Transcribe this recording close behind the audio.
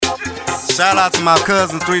Shout out to my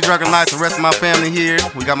cousin, 3 Drunken Nights, the rest of my family here.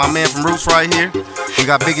 We got my man from Roots right here. We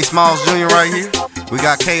got Biggie Smalls Jr. right here. We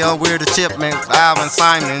got K.O. Weird the Chip, man, Alvin,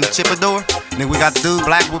 Simon, and Chippador. And then we got the dude,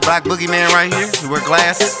 Black Boogie Man right here. He wear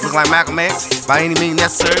glasses, look like Malcolm X. By any means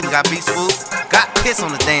necessary, we got Beast Swoop. Got piss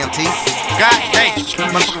on the damn teeth. God damn.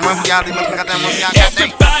 Motherfucking run for y'all, these motherfucking goddamn run for y'all.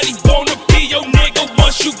 Everybody wanna be your nigga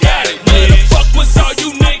once you got it. Where the fuck was all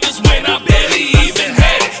you niggas when I barely even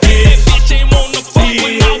had it? Yeah, bitch ain't wanna fuck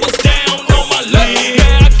when I was down on my luck.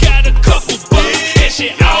 Now I got a couple bucks and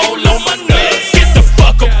shit all on my nuts. Get the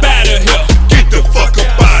fuck up out of here. Get the fuck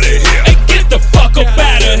up out of here. Hey, get the fuck up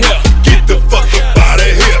out of here. Get the fuck up out of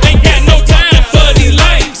here. Ain't got no time for these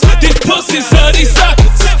lames. These pussies for these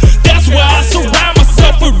suckers. That's why I surround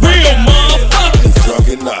myself with real motherfuckers.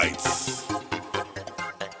 Drunken Nights.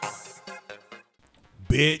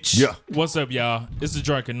 Bitch. Yeah. What's up, y'all? It's the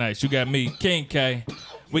Drunken Nights. You got me, King K.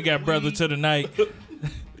 We got Brother to the Night.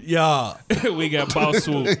 Y'all. We got Boss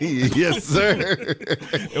Swoop. Yes, sir.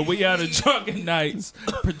 And we are the Drunken Nights,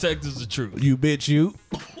 protectors of truth. You bitch you.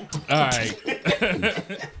 All right.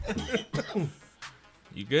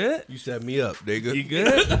 You good? You set me up, nigga. You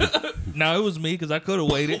good? No, it was me because I could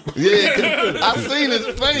have waited. Yeah, I seen his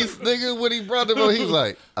face, nigga, when he brought him on. He was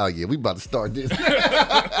like, oh, yeah, we about to start this.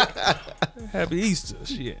 Happy Easter.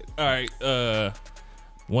 Shit. All right.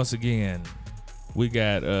 Once again, we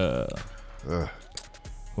got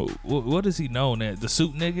what is he known as? The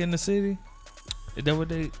suit nigga in the city? Is that what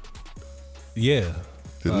they? Yeah.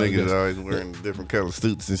 The niggas always wearing different color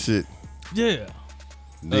suits and shit. Yeah.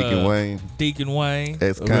 Deacon Wayne. Deacon Wayne.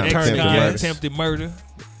 Ex-con attempted murder.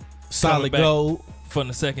 Solid gold. For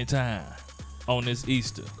the second time on this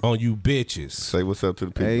Easter. On you bitches. Say what's up to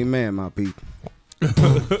the people. Amen, my people.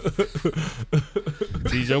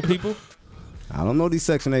 These your people? I don't know these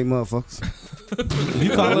Section 8 motherfuckers.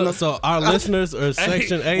 You calling us our listeners or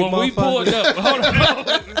Section 8 when motherfuckers? we pulled up, hold on.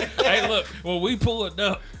 Hey, look, when we pulled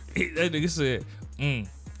up, that nigga said,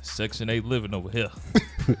 Section 8 living over here.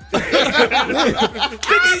 You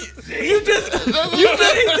just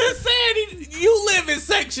said you live in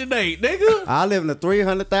Section 8, nigga. I live in a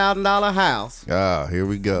 $300,000 house. Ah, here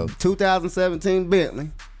we go. 2017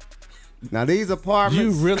 Bentley. Now these apartments.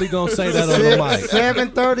 You really gonna say that on the mic?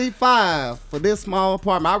 $735 for this small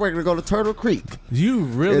apartment. I regularly go to Turtle Creek. You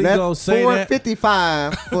really and gonna say that?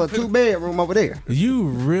 $455 for a 2-bedroom over there. You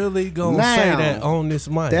really gonna say that on this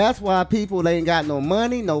mic? That's why people ain't got no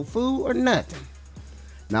money, no food, or nothing.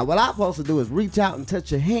 Now what I'm supposed to do is reach out and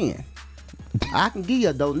touch your hand. I can give you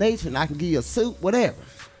a donation. I can give you a suit, whatever.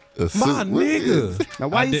 My nigga. Now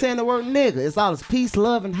why you saying the word nigga? It's all this peace,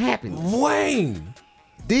 love, and happiness. Wayne.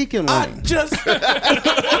 Deacon Wayne.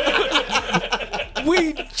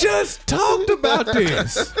 We just talked about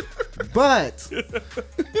this. But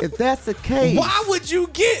if that's the case, why would you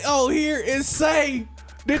get on here and say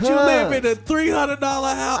that you live in a $300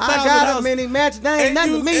 house? I got a mini mansion. That ain't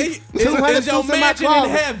nothing to me. 200 suits in my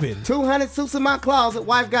closet. 200 suits in my closet.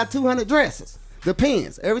 Wife got 200 dresses.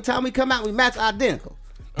 Depends. Every time we come out, we match identical.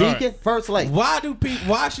 Deacon, right. First lady.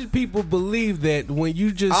 Why should people believe that when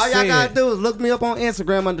you just all y'all gotta do is look me up on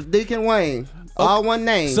Instagram under Deacon Wayne. All one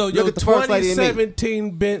name. So look your at the first lady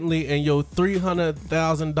 2017 Bentley and your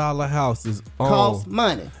 $300,000 house is on. Costs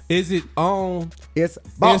money. Is it on? It's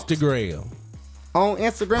Instagram. On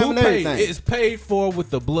Instagram and everything. It's paid for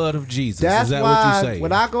with the blood of Jesus. That's is that why what you say?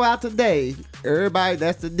 When I go out today, everybody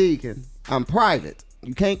that's the deacon, I'm private.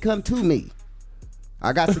 You can't come to me.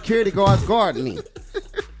 I got security guards guarding me.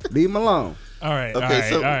 Leave them alone. All right.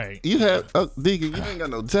 Okay, all right. You have Deacon. You ain't got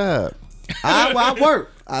no job. I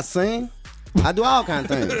work. I sing. I do all kinds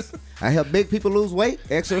of things. I help big people lose weight.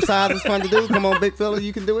 Exercise is fun to do. Come on, big fella,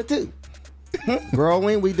 you can do it too.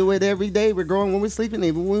 Growing, we do it every day. We're growing when we're sleeping,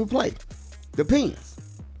 even when we play. Depends.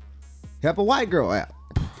 Help a white girl out.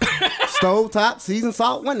 Stove top, seasoned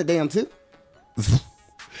salt, one of the damn two.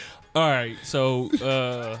 All right. So,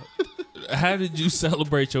 how did you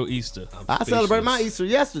celebrate your Easter? I celebrated my Easter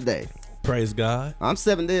yesterday. Praise God. I'm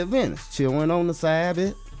 7-day Adventist. Chilling on the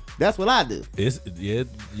Sabbath. That's what I do.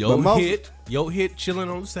 Your hit Chilling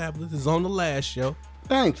on the Sabbath is on the last show.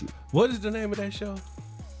 Thank you. What is the name of that show?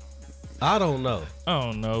 I don't know.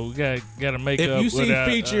 We gotta make if up. If you see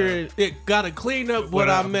featuring, it gotta clean up what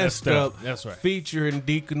I messed up. That's right. Featuring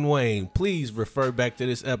Deacon Wayne. Please refer back to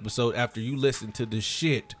this episode after you listen to the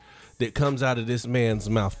shit that comes out of this man's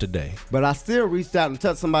mouth today. But I still reached out and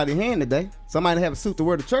touched somebody's hand today. Somebody have a suit to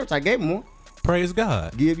wear to church. I gave them one. Praise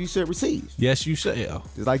God. Give, you should receive. Yes, you shall.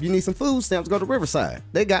 It's like you need some food stamps, go to Riverside.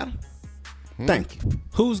 They got them. Thank you.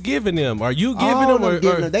 Who's giving them? Are you giving them? Or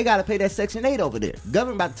them? They got to pay that Section 8 over there.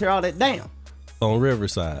 Government about to tear all that down. On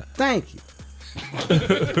Riverside. Thank you.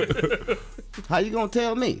 How you gonna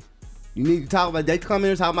tell me? You need to talk about. They come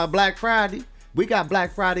here and talk about Black Friday. We got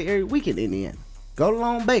Black Friday every week in Indiana. Go to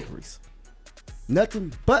Long Bakeries.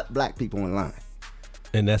 Nothing but black people in line.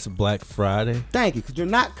 And that's Black Friday. Thank you, because you're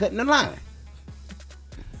not cutting the line.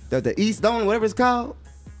 The East Donut, whatever it's called,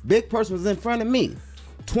 big person was in front of me.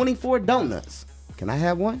 24 donuts. Can I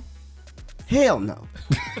have one? Hell no.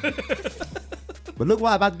 But look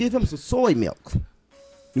what I'm about to give him some soy milk.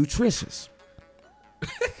 Nutritious.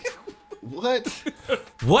 What?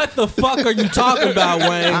 What the fuck are you talking about,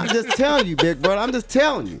 Wayne? I'm just telling you, big brother. I'm just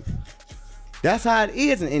telling you. That's how it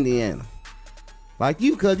is in Indiana. Like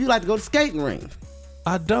you, cuz you like to go to skating ring.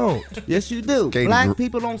 I don't. Yes, you do. Skating Black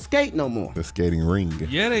people don't skate no more. The skating ring.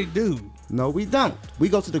 Yeah, they do. No, we don't. We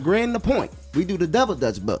go to the Grand and the Point. We do the double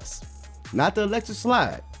Dutch bus. Not the electric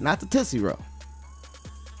slide. Not the Tootsie Roll.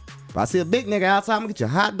 If I see a big nigga outside, I'm gonna get you a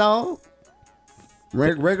hot dog,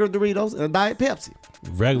 regular Doritos, and a Diet Pepsi.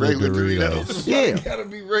 Regular Doritos. Yeah. It gotta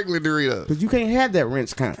be regular Doritos. Because you can't have that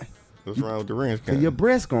wrench kind. What's wrong with the wrench? Because your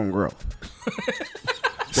breast gonna grow.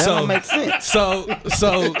 That don't make sense. So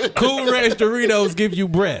Cool Ranch Doritos give you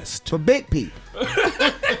breast. For big people.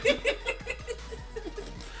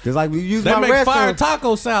 Because like when you use They my make restaurant. fire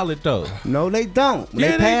taco salad though. No, they don't. When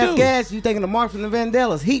Yeah, they they pass do. gas, you thinking of Marshall and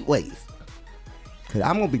Vandella's heat wave. Because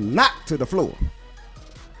I'm going to be knocked to the floor.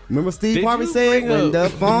 Remember Steve Did Harvey you said, bring when up-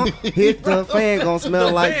 the funk hit the fan, gonna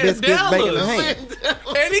smell like biscuits, bacon, and ham.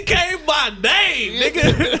 And he came by name,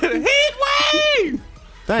 nigga. Heat wave.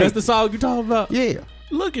 Thank That's the song you talking about? you. Yeah.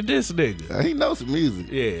 Look at this nigga. He knows some music.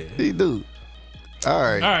 Yeah. He do. All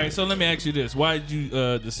right. All right, so let me ask you this: why did you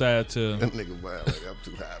decide to? That nigga wild. Like, I'm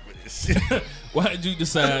too high for this shit. Why did you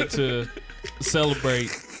decide to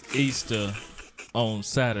celebrate Easter on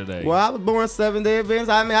Saturday? Well, I was born 7-day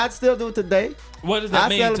Adventist. I mean, I'd still do it today. What does that I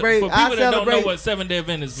mean? celebrate- For people I that don't know celebrate what 7-day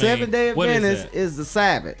Adventist mean, 7-day what is Adventist that? is the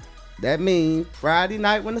Sabbath. That means Friday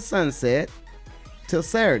night when the sun set till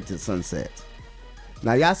Saturday till sunset.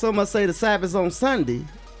 Now, y'all so much say the Sabbath's on Sunday.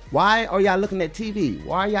 Why are y'all looking at TV?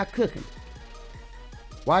 Why are y'all cooking?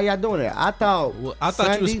 Why y'all doing that? I thought Well, I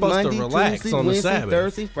thought you was Sunday, supposed to Monday, relax Tuesday, on the Wednesday, Sabbath.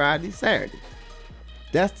 Thursday, Friday, Saturday.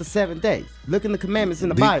 That's the 7 days. Look in the commandments in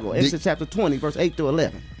the Deep- Bible. deep- Exodus chapter 20, verse 8 through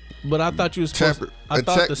 11. But I thought you was supposed. I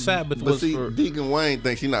thought the Sabbath but was see, for. Deacon Wayne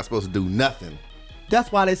thinks you're not supposed to do nothing.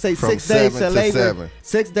 That's why they say From 6 days 7 to to labor. 7.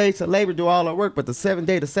 6 days to labor, do all our work, but the 7th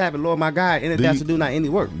day to Sabbath, Lord my God, in it Do thou you- shalt do not any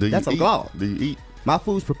work. Do you That's a eat? law. Do you eat? My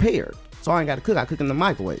food's prepared, so I ain't got to cook. I cook in the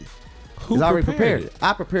microwave. Who It's already prepared prepared.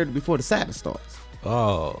 I prepared it before the Sabbath starts.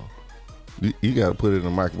 Oh, You got to put it in the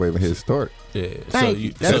microwave and hit start. yeah. Thank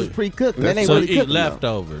you. That's pre-cooked. That ain't so really you eat cooking. though.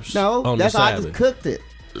 leftovers. No, on that's the how I Sabbath. just cooked it.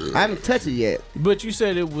 I haven't touched it yet. But you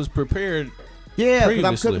said it was prepared. Yeah, because I'm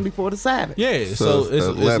Previously. cooking before the Sabbath. Yeah, So so it's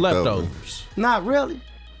it's leftovers. leftovers. Not really,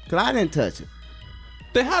 because I didn't touch it.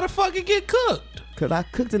 Then how the fuck it get cooked? Because I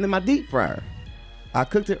cooked it in my deep fryer. I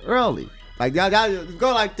cooked it early. Like, y'all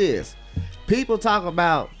go like this. People talk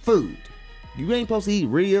about food. You ain't supposed to eat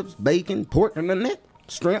ribs, bacon, pork, and none of that.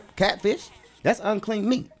 Shrimp, catfish. That's unclean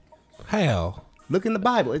meat. How? Look in the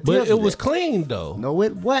Bible. It But tells it you was that. clean though. No,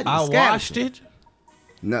 it wasn't. I It's washed scavenged. it.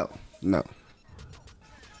 No.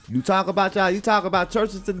 You talk about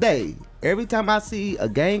churches today. Every time I see a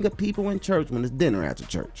gang of people in church when it's dinner after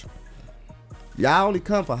church. Y'all only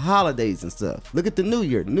come for holidays and stuff. Look at the New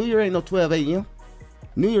Year. New Year ain't no 12 a.m.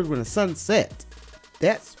 New Year's when the sun sets.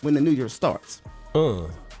 That's when the New Year starts.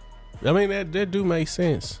 I mean that do make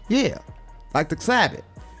sense. Yeah. Like the Sabbath.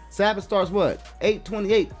 Sabbath starts what?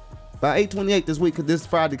 8:28. By 8:28 this week, 'cause this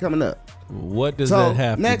Friday coming up. What does So, that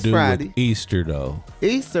have to next do Friday- with Easter though?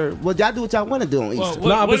 Easter, well, y'all do what y'all want to do on Easter.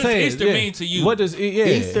 Well, I'm what does saying, Easter yeah. mean to you? What does yeah?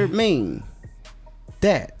 Easter mean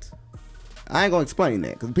that. I ain't gonna explain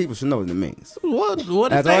that because people should know what it means. What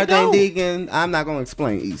if As they ordained don't? deacon, I'm not gonna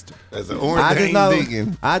explain Easter. As an I just ordained know,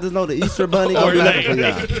 deacon. I just know the Easter bunny gonna be looking for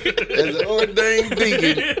y'all. As an ordained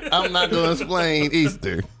deacon, I'm not going to explain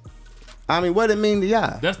Easter. I mean, what it mean to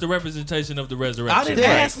y'all? That's the representation of the resurrection. I didn't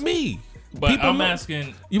Yeah. ask me. But People I'm know-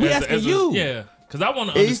 asking. You be as asking a- you. Yeah, because I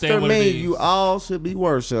want to understand Easter what it means is. you all should be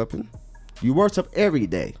worshiping. You worship every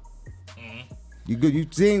day. You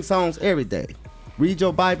sing songs every day. Read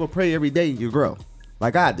your Bible, pray every day, you grow.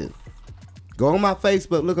 Like I do. Go on my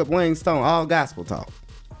Facebook, look up Wayne Stone, all gospel talk.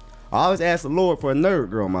 I always ask the Lord for a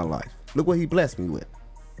nerd girl in my life. Look what he blessed me with.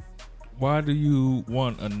 Why do you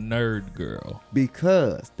want a nerd girl?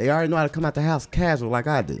 Because they already know how to come out the house casual like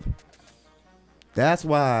I do. That's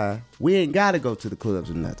why we ain't got to go to the clubs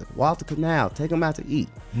or nothing. Walk the canal, take them out to eat.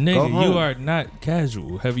 Go Nigga, home. you are not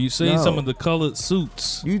casual. Have you seen No. some of the colored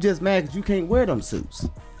suits? You just mad because you can't wear them suits.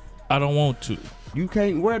 I don't want to. You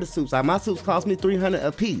can't wear the suits. My suits cost me $300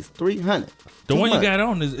 a piece. $300. The Too one much. you got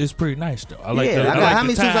on is pretty nice though. I like Yeah, that. I got- like how the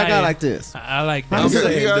many suits I got tie. like this? I like How that. many I'm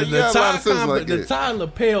saying Yeah, the a lot of suits like the that. tie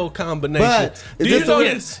lapel combination. But Do is you this know a-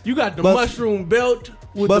 this? You got the but- mushroom belt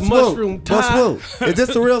with But the Swoop, mushroom but tie. Swoop, is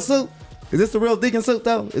this the real suit? Is this the real Deacon suit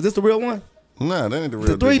though? Is this the real one? Nah, that ain't the real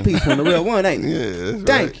The three-piece one, the real one, ain't it? Yeah, that's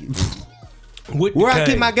Thank right. you. With the Where I keep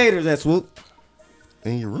cane. my gators at, Swoop?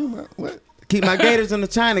 In your room? What? Keep my gators in the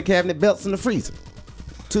china cabinet, belts in the freezer.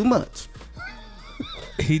 Too much.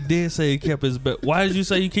 He did say he kept his belt. Why did you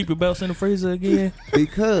say you keep your belts in the freezer again?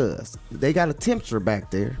 Because they got a temperature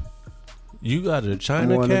back there. You got a I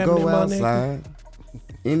China want to cabinet, go my nigga? outside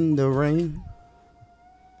in the rain.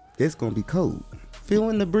 It's going to be cold.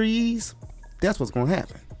 Feeling the breeze. That's what's going to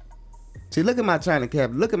happen. See, look at my china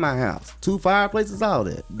cabinet. Look at my house. 2 fireplaces, all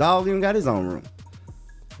that. Dog even got his own room.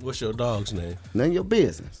 What's your dog's name? None of your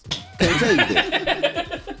business. Can't tell you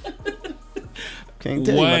that. Can't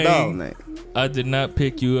tell you my Wayne. dog name. I did not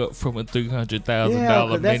pick you up from a $300,000 Yeah,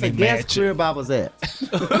 because that's a mini guest mansion. crib I was at.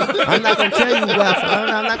 I'm not gonna tell you I'm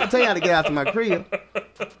not gonna tell you how to get out to my crib.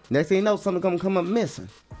 Next thing you know, something gonna come up missing.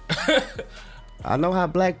 I know how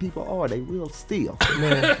black people are. They will steal.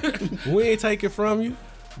 Man, we ain't take it from you.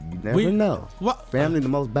 You never We- know. What? Family, the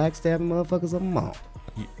most backstabbing motherfuckers of them all.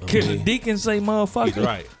 Can the deacon say motherfucker? He's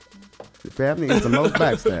right. The family is the most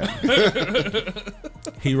backstabbing.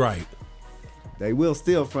 He right. They will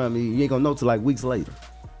steal from you. You ain't gonna know till like weeks later.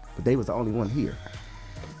 But they was the only one here.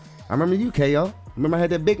 I remember you, KO. Remember I had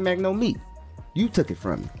that Big Mac no meat. You took it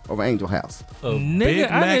from me over Angel House. A Nigga, Big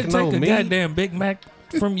I Mac, didn't no take a meat? goddamn Big Mac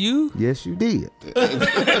from you. Yes, you did.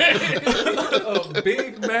 A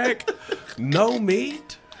Big Mac, no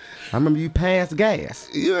meat. I remember you passed gas.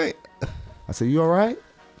 You ain't. I said, you all right?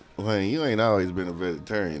 Wayne, you ain't always been a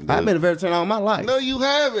vegetarian. Dude. I've been a vegetarian all my life. No, you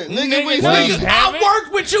haven't. Nigga, Nigga, we no, see you you. haven't. I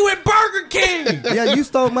worked with you at Burger King. Yeah, you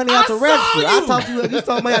stole money out the saw register. you. I talked to you. You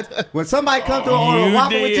stole money out. When somebody come through and order a You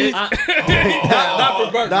Whopper with did. you, Not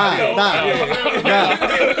for Burger nah. Yeah.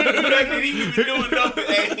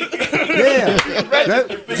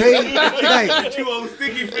 See,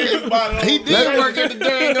 He did work at the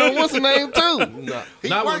dang what's the name too? He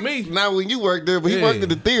Not with worked- me. Not when you worked there, but he Yeah. worked at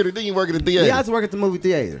the theater. Then you work at the theater. yeah, I used to work at the movie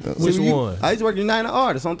theater. Which See, one? I used to work at United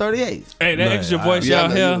Artists on 38th. Hey, that Man, extra voice Yeah, I y'all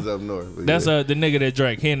know you hear, was up north. But that's yeah. the nigga that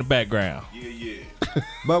drank. He in the background.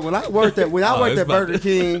 But when I worked at it's about Burger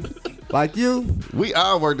King, like you, We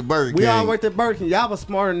all worked at Burger King. we all worked at Burger King. Y'all was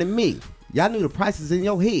smarter than me. Y'all knew the prices in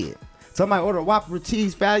your head. Somebody ordered a Whopper with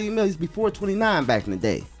cheese value meal. It used to be $4.29 back in the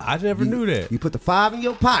day. I never knew that. You put the $5 in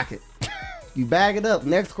your pocket. You bag it up.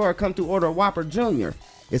 Next car come through, order a Whopper Junior.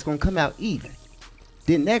 It's gonna come out even.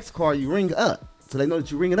 Then next car you ring up, so they know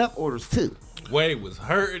that you ringing up orders too. Wayne was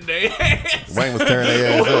hurting their ass. Wayne was turning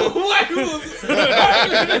their ass up. Wayne was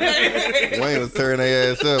hurting their ass. Wayne was turning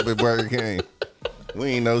their ass up at Burger King. We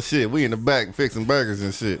ain't no shit. We in the back fixing burgers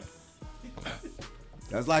and shit.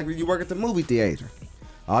 That's like when you work at the movie theater.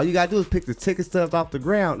 All you gotta do is pick the ticket stubs off the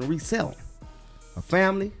ground and resell them. A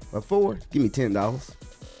family of 4, give me $10.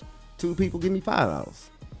 2 people, give me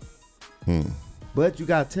 $5. But you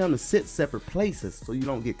gotta tell them to sit separate places so you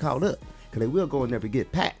don't get caught up, cause they will go in there and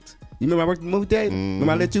get packed. You remember I worked at the movie theater?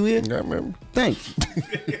 Remember I let you in? I remember. Thank you.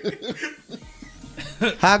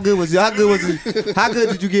 How good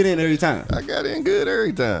did you get in every time? I got in good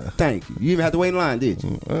every time. Thank you. You even have to wait in line, did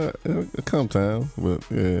you? Sometimes, but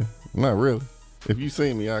yeah, not really. If you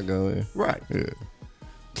see me, I go in. Right. Yeah.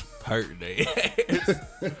 Hurting their ass.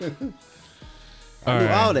 I knew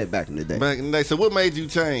all that back in the day. Back in the day. So what made you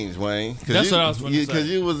change, Wayne? That's what I was gonna say. Because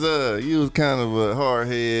you was kind of a hard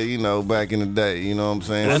head, back in the day. You know what I'm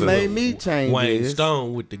saying? What So- made me change Wayne is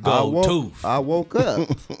Stone with the I gold tooth. woke up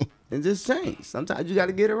and just changed. Sometimes you got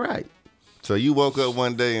to get it right. So you woke up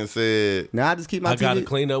one day and said, Now I just keep my I gotta TV.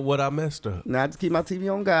 clean up what I messed up. Now I just keep my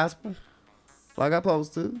TV on gospel, like I'm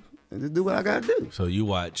supposed to, and just do what I gotta do. So you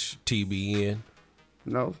watch TBN?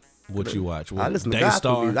 No, What you watch? I listen to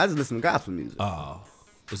Daystar? gospel music. I just listen to gospel music Oh,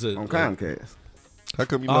 is it on Comcast. how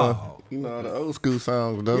come you Oh. know all the old school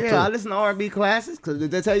songs, though? Yeah, I too? listen to R&B classics because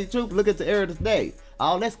they tell you the truth. Look at the era of today.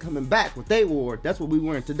 All that's coming back. What they wore, that's what we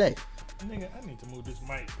wearing today. Nigga, I need to move this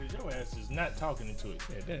mic because your ass is not talking into it.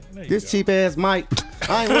 Yeah, there you This go. cheap ass mic,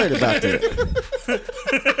 I ain't worried about that.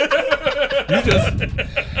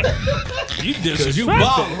 You Cause you disrespectful.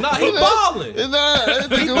 balling. Nah, he balling. He Nah,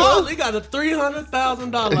 balling. He got a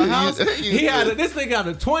 $300,000 house. He had this thing got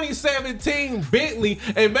a 2017 Bentley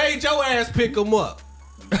and made your ass pick him up.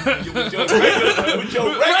 With your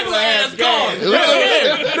regular ass car.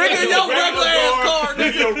 Nigga, your regular ass car,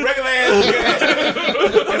 nigga. Your regular ass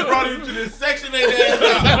car. And brought him to this Section 8 ass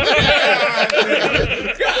house.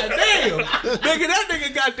 God damn. Nigga, that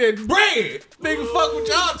nigga got that bread. Nigga, fuck what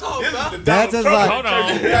y'all talking about. That's just like, Hold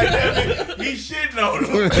on. He shitting on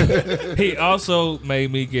him. He also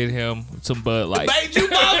made me get him some Bud Light. Made you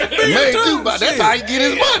buy the Made beer, you too. buy. That's how he get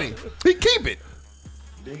his money. He keep it.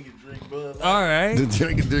 Nigga drink Bud Light. All right. The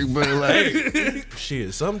drink Bud Light.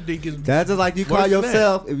 Shit, some deacons. that's just like you call Worse than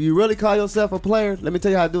yourself. If you really call yourself a player, let me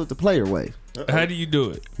tell you how to do it the player way. How do you do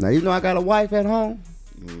it? Now you know I got a wife at home,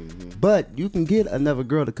 but you can get another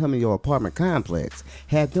girl to come in your apartment complex,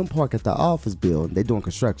 have them park at the office building. They doing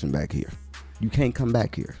construction back here. You can't come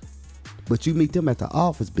back here, but you meet them at the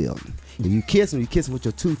office building. If you kiss them with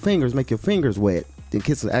your 2 fingers, make your fingers wet, then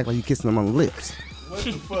kiss them, act like you kissing them on the lips. What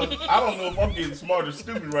the fuck? I don't know if I'm getting smart or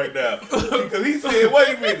stupid right now. Because he said,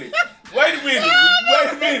 wait a minute.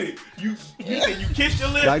 You said you kiss your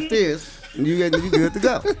lips? Like this, and you good to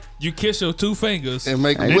go. You kiss your 2 fingers And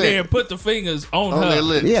make them and wet then put the fingers on on her. their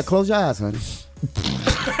lips. Yeah, close your eyes, honey.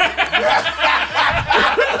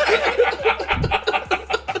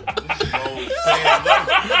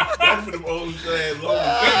 That's for them old saying long.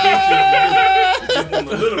 Just want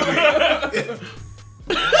a little bit.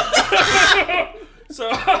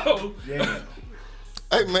 So Damn.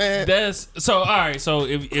 Hey man, that's so. All right. So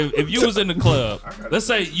if you was in the club, let's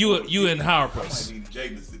say you in Harper's, I need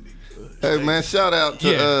Jameson, nigga. hey man, shout out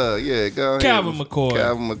to go ahead. Calvin McCoy.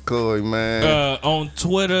 Calvin McCoy, man. On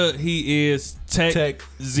Twitter he is Tech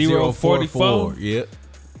Tech044.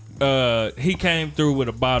 Yep. He came through with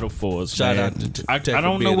a bottle for us. Shout man. out to I Tech for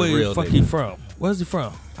don't know being where a the real fuck nigga. he from. Where's he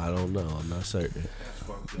from? I don't know. I'm not certain.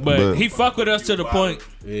 But he fuck with us to the point.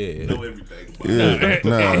 Yeah. Know everything. Yeah,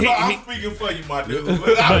 no. He- I'm speaking for you, my dude.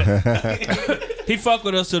 He fuck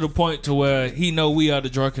with us to the point to where he know we are the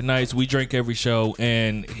Drunken Knights. We drink every show,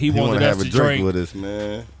 and he He want wanted to us have a to drink drink with us,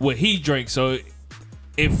 man. what he drinks. So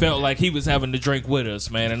it felt like he was having to drink with us,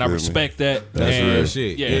 man. And I Feel me? respect that. That's and real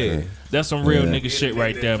shit. Yeah. That's some real Yeah. nigga shit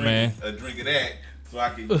right there, man. A drink of that so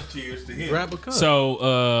I can cheers to him. Grab a cup.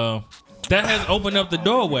 So that has opened up the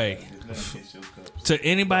doorway to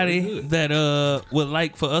anybody that would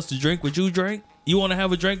like for us to drink what you drink. You want to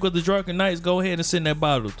have a drink with the Drunken Knights? Go ahead and send that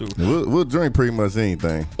bottle through, We'll drink pretty much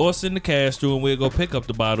anything. or send the cash through, and we'll go pick up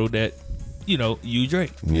the bottle that you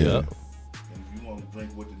drink. Yeah. And if you want to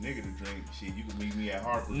drink what the nigga to drink, shit, you can meet me at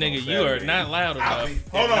Harper's. Nigga, on you are Saturday. not loud I'll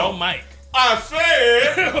enough. be- hold No on. mic. I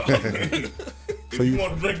said, if you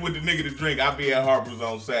want to drink with the nigga to drink, I'll be at Harper's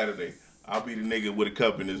on Saturday. I'll be the nigga with a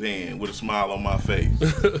cup in his hand, with a smile on my face.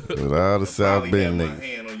 With all the South Probably have Bend my niggas.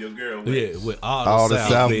 hand on your girl. Yeah, with All the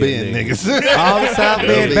South Bend niggas. All the South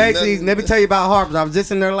Bend, Yeah. basically. Let me tell you about Harper's. I was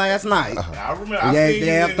just in there last night. I remember. I Yeah, seen you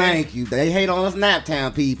yeah, in thank you. They hate on us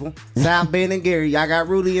Naptown people. South Bend and Gary. Y'all got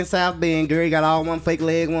Rudy in South Bend. Gary got all one fake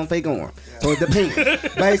leg, one fake arm. So it depends.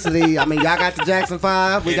 Basically, I mean, y'all got the Jackson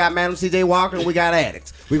 5. We got Madam C.J. Walker, and we got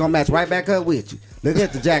Addicts. We gonna match right back up with you. Look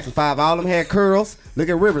at the Jackson 5. All them had curls. Look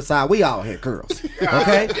at Riverside. We all had curls.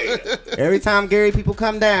 Okay? Every time Gary people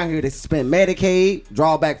come down here, they spend Medicaid,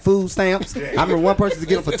 draw back food stamps. I remember one person to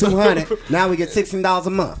get them for $200. Now we get $16 a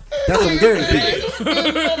month. That's some Gary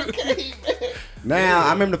people. Now,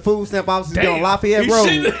 I remember the food stamp offices be on Lafayette Road.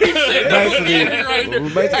 Basically,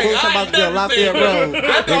 food stamp offices be on Lafayette Road.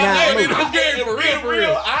 They not moving. For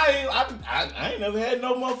real. I ain't never had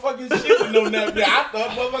no motherfucking shit with no napkin. I thought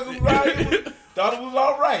motherfuckers was right. Thought it was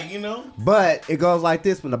all right, you know. But it goes like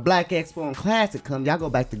this: when the Black Expo and Classic come, y'all go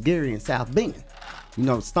back to Gary and South Bend. You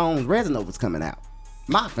know, Stone's Resin was coming out.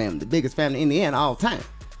 My family, the biggest family in Indiana all time.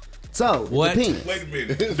 So What? it depends. Wait a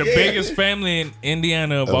minute. The biggest family in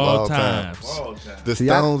Indiana of all times. All time. The See,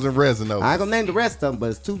 I- Stones and Resinose. I ain't gonna name the rest of them, but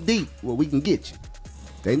it's too deep where we can get you.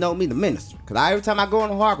 They know me, the minister. Cause every time I go in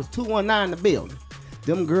the Harbor's 219 in the building,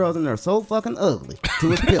 them girls in there so fucking ugly.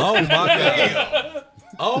 To his pillow. Oh my god.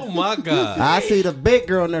 Oh my god. I see the big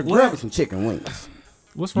girl in there grabbing some chicken wings.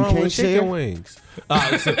 What's You wrong can't with chicken share? wings?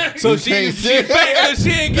 So she can't share? fat because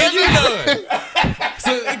she ain't give you none.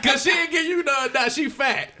 So because she ain't give you none, now she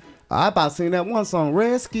fat. I about to sing that one song,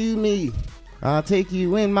 Rescue Me. I'll take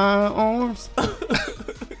you in my arms.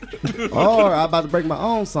 Or I about to break my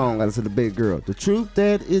own song out to the big girl. The truth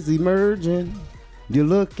that is emerging. You're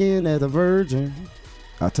looking at a virgin.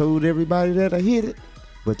 I told everybody that I hit it.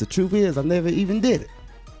 But the truth is I never even did it.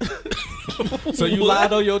 So you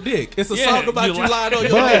lied on your dick. It's a Yeah, song about you you lied on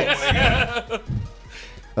your dick. But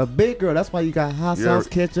a big girl, that's why you got hot Yeah. sauce,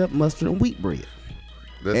 ketchup, mustard, and wheat bread.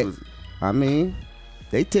 That's what, I mean,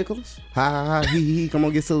 they tickle us. Ha ha ha, he. Come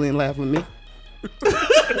on, get silly and laugh with me.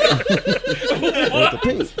 It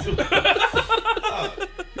depends.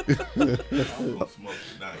 I'm gonna smoke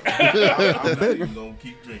tonight. I'm not even gonna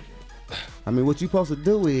keep drinking. I mean, what you supposed to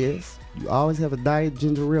do is you always have a diet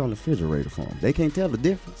ginger ale in the refrigerator for them. They can't tell the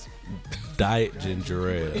difference. Diet ginger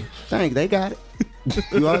ale. Dang, they got it.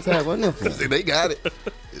 You always have one of them. See, they got it. It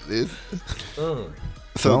is. So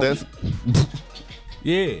Don't- that's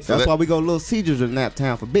Yeah. That's why we go to Little Caesars in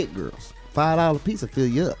Naptown for big girls. $5 pizza fill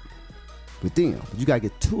you up. With them, you gotta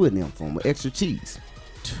get 2 of them for them with extra cheese.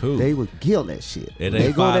 2. They would kill that shit. It When they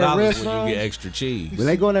ain't go in that $5 when restaurant, you get extra cheese. when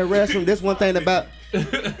they go in that restroom, this one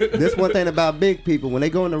thing about big people. When they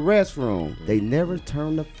go in the restroom, they never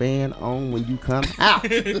turn the fan on when you come out.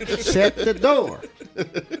 Shut the door.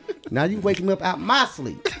 Now you waking me up out my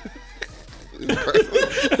sleep.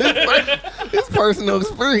 it's personal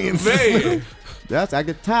experience. Man. I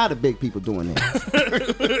get tired of big people doing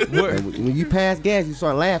that. And when you pass gas, you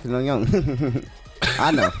start laughing on your own.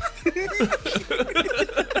 I know.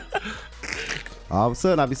 All of a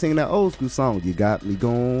sudden, I be singing that old school song. You got me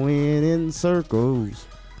going in circles.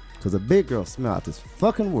 Cause a big girl smell out this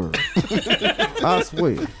fucking world. I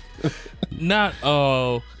swear. Not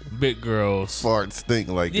all big girls. Farts stink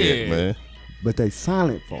like Yeah. that, man. But they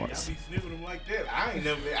silent I farts. be sniffing them like that. I ain't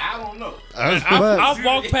never. I don't know. But- I've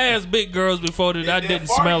walked past big girls before that I That didn't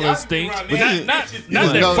fart, smell y'all and stink. around But there, not bitches, not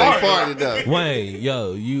You that know fart. they farted though. Wayne,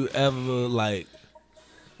 yo, you ever like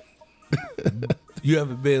you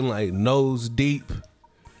ever been like nose deep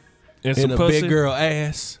And in some a pussy. big girl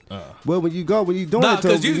ass? Well, when you doing Nah, it to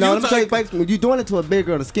 'cause you let me tell you, talk- when you doing it to a big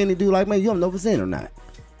girl, a skinny dude like me, you don't know if it's in or not.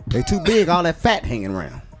 They too big, all that fat hanging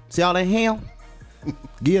around. See all that ham?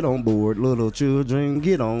 Get on board, little children,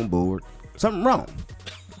 get on board. Something wrong.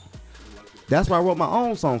 That's why I wrote my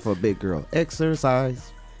own song for a big girl.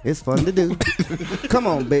 Exercise. It's fun to do. Come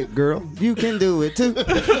on, big girl. You can do it too.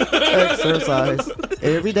 Exercise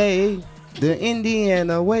every day. The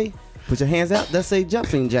Indiana way. Put your hands out. That's a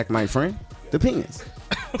jumping jack, my friend. The penis.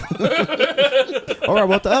 Or I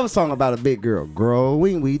wrote the other song about a big girl.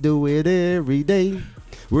 Growing, we do it every day.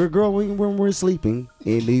 We're growing when we're sleeping,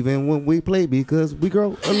 and even when we play, because we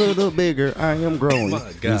grow a little bigger. I am growing, My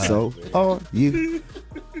God, and so are you.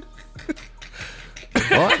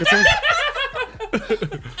 Oh, I can sing.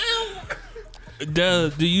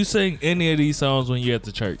 Do you sing any of these songs when you're at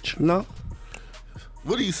the church? No,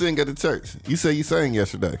 What do you sing at the church? You say you sang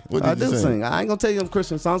yesterday. What I did you do sing? sing. I ain't gonna tell you them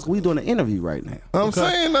Christian songs. 'Cause we doing an interview right now. I'm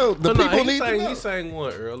saying though, the No, people he need to know. He sang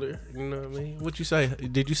one earlier. You know what I mean? What you say?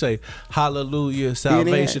 Did you say hallelujah,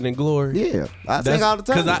 salvation, and glory? Yeah, I sing all the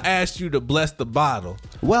time. Because I asked you to bless the bottle.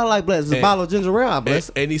 Well, I like bless. It's a And- bottle of ginger ale. I bless.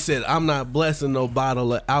 And he said, I'm not blessing no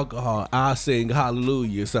bottle of alcohol. I sing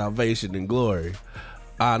hallelujah, salvation, and glory.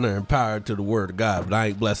 Honor and power to the word of God, but I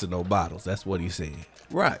ain't blessing no bottles. That's what he said.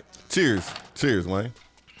 Right. Cheers, cheers, Wayne.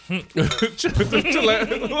 let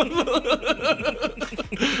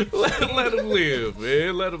him live,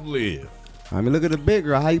 man. Let him live. I mean, look at the big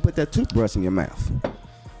girl. How you put that toothbrush in your mouth? I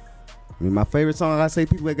mean, my favorite song, I say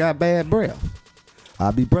people that got bad breath.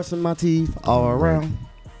 I be brushing my teeth all around.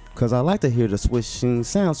 Cause I like to hear the swishing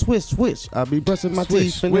sound. Swish, swish. I be brushing my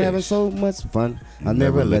Swish, teeth and swish. having so much fun. I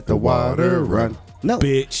never let the water run. No.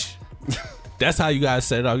 Bitch. That's how you guys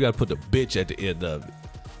say it. You gotta put the bitch at the end of it.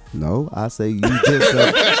 No, I say you just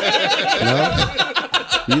no.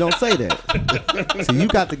 You don't say that. See, you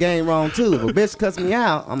got the game wrong too. If a bitch cuss me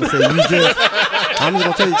out, I'm gonna say you just. I'm just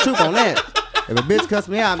gonna tell you the truth on that. If a bitch cuss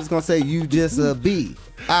me out, I'm just gonna say you just a bitch.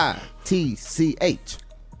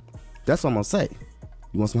 That's what I'm gonna say.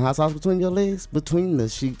 You want some hot sauce between your legs, between the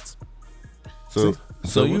sheets?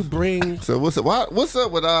 So you bring. So what's up? What's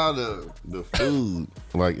up with all the food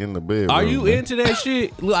like in the bedroom? Are you man? into that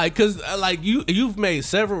shit? Like, cause like you've made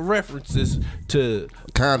several references to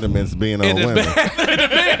condiments being on in the women?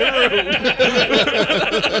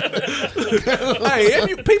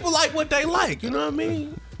 hey, people like what they like. You know what I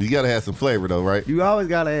mean? You gotta have some flavor though, right? You always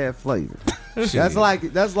gotta add flavor. That's like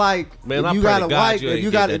Man, if I you pray got to a God white you if ain't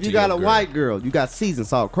you get got that if to you got your a girl. white girl, you got seasoned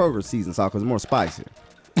salt, Kroger seasoned salt because it's more spicier.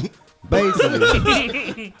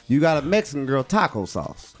 Basically, you got a Mexican girl taco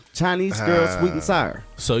sauce, Chinese girl sweet and sour.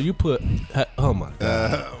 So you put. Oh my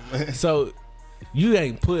god. So you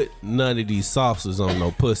ain't put none of these sauces on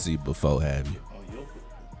no pussy before, have you?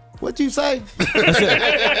 What you say?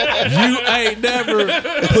 You ain't never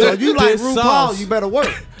put So you like this RuPaul? sauce. You better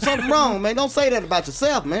work. Something wrong, man. Don't say that about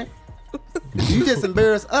yourself, man. You just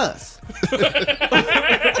embarrass us.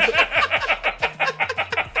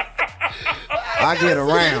 I get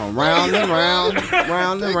around, round and round,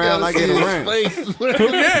 round and round. I get around.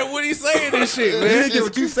 Yeah, what he saying this shit, You man? didn't get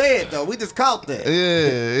what you said though. We just caught that.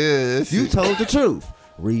 Yeah. You told the truth.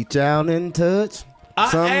 Reach out and touch I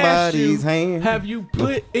asked somebody's you, hand. have you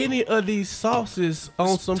put any of these sauces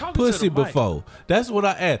on some talking to pussy the mic. before? That's what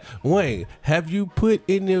I asked. Wayne, have you put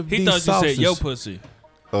any of He these thought you sauces? said yo pussy.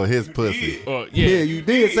 Oh, his pussy. Or Yeah, you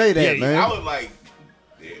did say that, I man. was like,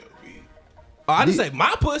 yeah, B. Oh, I didn't say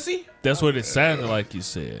my pussy. That's what it sounded like you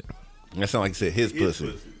said. That sound like he said his His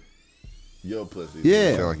pussy. Your pussy.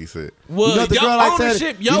 Yeah. Sound like he said. Well, You know what the your girl like ownership,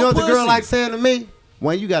 saying? You your know what the girl pussy. like saying to me?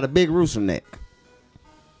 When you got a big rooster neck.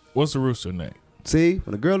 What's the rooster neck? See,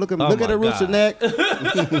 when a girl look at Oh look at my her rooster God. neck,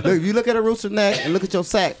 look, you look at her rooster neck and look at your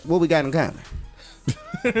sack. What we got in common?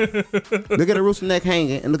 Look at her rooster neck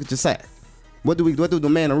hanging and look at your sack. What do the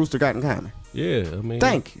man and rooster got in common? Yeah, I mean.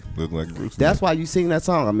 Thank you. Look like Bruce. That's why you sing that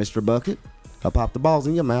song, Mr. Bucket. I pop the balls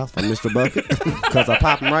in your mouth, I'm Mr. Bucket, because I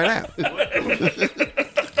pop them right out.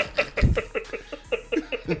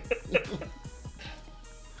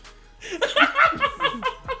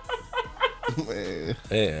 Man.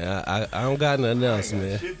 Yeah, I don't got nothing else,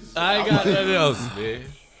 man. I ain't got nothing else, man.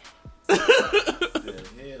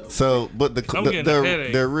 So, but I'm getting a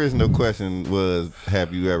headache. the original question was,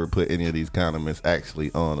 have you ever put any of these condiments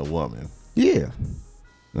actually on a woman? Yeah,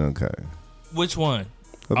 Okay. Which one?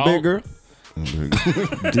 a Oh. big girl.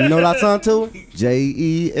 Do you know what I sung to her?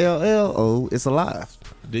 JELLO. It's alive.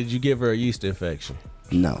 Did you give her a yeast infection?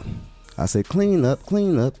 No. I said, clean up,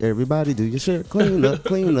 everybody do your share. Clean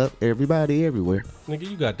up, everybody everywhere. Nigga,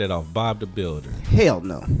 you got that off Bob the Builder. Hell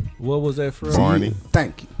no. What was that from? Barney.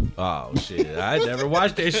 Thank you. Oh, shit. I never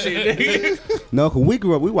watched that shit, nigga. No, because we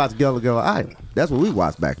grew up, we watched Gullah Island. That's what we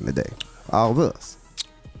watched back in the day. All of us.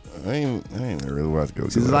 I ain't really watched Go.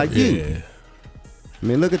 She's like you. Yeah. I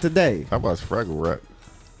mean, look at today. I watched Fraggle Rock.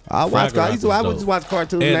 I watch. Fraggle Rock I would was just watch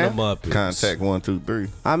cartoons And the now. Muppets. Contact 1, 2, 3.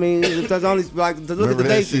 I mean, there's only like look Remember at the that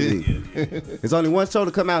day shit? TV. There's only one show to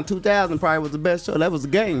come out in 2000. Probably was the best show. That was the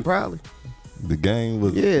game, probably. The game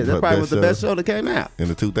was. Yeah, that what, probably was the best show that came out. in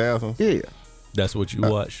the 2000s. Yeah, That's what you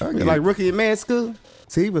watch. I get like it. Rookie in Med School.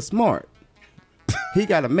 See, he was smart. He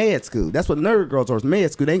got a med school. That's what nerd girls are.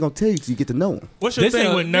 Med school. They ain't gonna tell you till you get to know them. What's your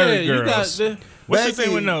thing with nerd you got girls? the- What's your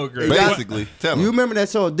thing with nerd girls? Basically, tell You him. remember that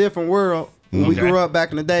show, A Different World? When we Okay. grew up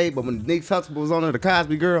back in the day, but when Nick Huxtable was on there, the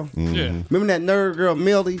Cosby Girl. Yeah. Remember that nerd girl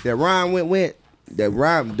Millie that Ryan went with? That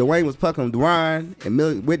Ryan, Dwayne was punking Ryan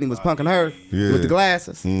and Whitney was punking her Yeah. with the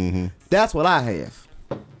glasses. Mm-hmm. That's what I have.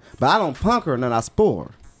 But I don't punk her and then I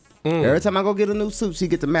spoil her. Every time I go get a new suit, she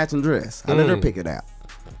get the matching dress. I let her pick it out.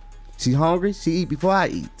 She hungry, she eat before I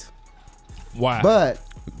eat. Why? But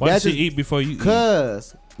Why that's does she just eat before you eat?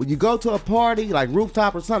 cause when you go to a party like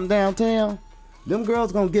rooftop or something downtown, them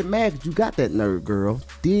girls gonna get mad because you got that nerd girl.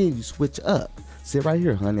 Then you switch up. Sit right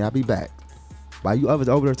here, honey. I'll be back. While you others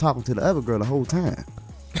over there talking to the other girl the whole time.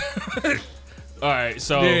 All right,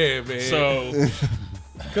 so Yeah, man. so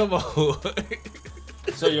Come on.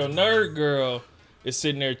 so your nerd girl is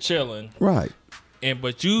sitting there chilling, Right.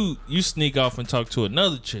 but you sneak off and talk to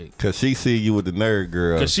another chick Cause she see you with the nerd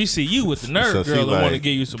girl. because she see you with the nerd So she girl and want to like-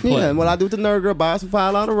 give you some play. Yeah, and what I do with the nerd girl, buy some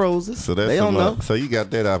 $5 roses. So that's they don't know. So you got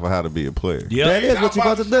that off of How to Be a Player. Yep. That is what you're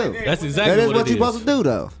supposed to do. That's That exactly is what what it you're is. supposed to do,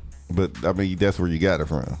 though. But I mean, that's where you got it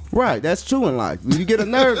from. Right, that's true in life. When you get a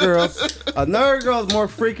nerd girl is more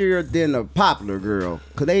freakier than a popular girl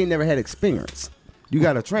because they ain't never had experience. You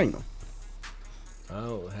got to train them. I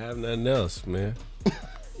don't have nothing else, man.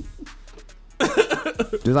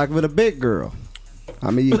 Just like with a big girl.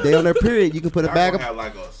 I mean, they on their period, you can put a I bag gonna of... have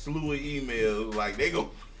like a slew of emails. Like they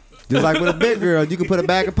go. Just like with a big girl, you can put a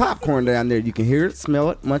bag of popcorn down there. You can hear it,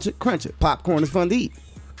 smell it, munch it, crunch it. Popcorn is fun to eat.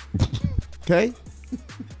 Okay?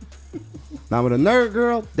 Now with a nerd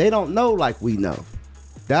girl, they don't know like we know.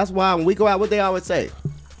 That's why when we go out, what they always say,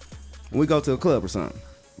 when we go to a club or something,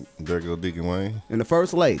 There go Deacon Wayne. and the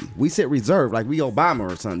first lady, we sit reserved like we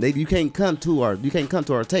Obama or something. You can't come to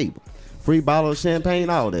our table. Free bottle of champagne,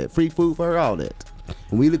 all that. Free food for her, all that.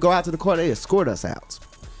 When we go out to the court, they escort us out.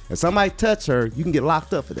 If somebody touch her, you can get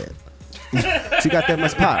locked up for that. She got that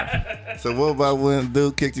much power. So what about when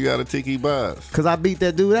dude kicked you out of Tiki Bars? Cause I beat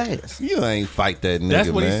that dude ass. You ain't fight that nigga, That's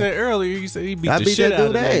what man. he said earlier. He said he beat I the beat shit that out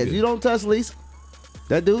dude of ass. nigga. You don't touch Lisa.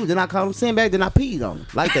 That dude, then I called him sandbag, then I peed on him.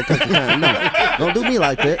 Like that country time. No. Don't do me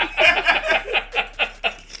like that.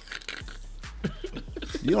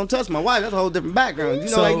 You don't touch my wife, that's a whole different background. You know,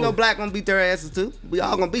 So- ain't no black gonna beat their asses too. We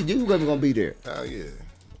all gonna beat you, gonna be there. Oh yeah.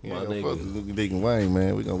 Yeah, My fuck nigga. with Deacon Wayne,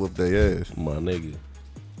 man. We gonna whoop their ass. My nigga.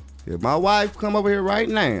 If my wife come over here right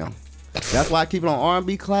now, that's why I keep it on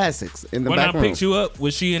R&B classics in the When back I room. picked you up,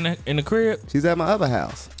 was she in the crib? She's at my other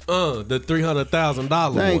house. The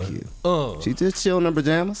 $300,000 Thank one. you. She just chilling in her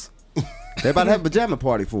pajamas. They about to have a pajama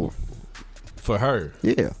party for her. For her.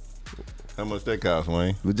 Yeah. How much that cost,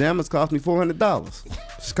 Wayne? Pajamas cost me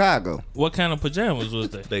 $400. Chicago. What kind of pajamas was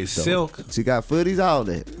they? They silk. She got footies, all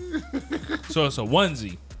that. So it's a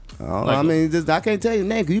onesie. I mean, I can't tell you the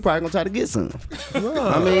name because you probably gonna try to get some.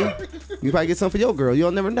 I mean, you probably get some for your girl.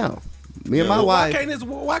 You'll never know. Me and my Why wife.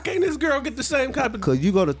 why can't this girl get the same type of Cause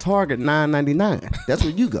you go to Target $9.99. That's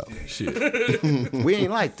where you go. shit? We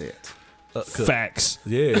ain't like that. Facts.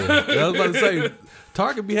 Yeah, I was about to say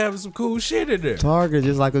Target be having some cool shit in there. Target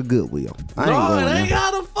just like a Goodwill. I ain't No, going it ain't there.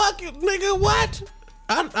 got a fucking nigga. What?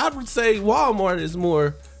 I would say Walmart is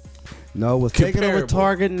more. No, what's taking over Comparable.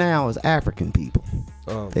 Target now is African people.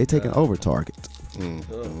 Oh, They taking over Target.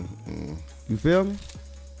 You feel me?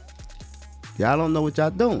 Y'all don't know what y'all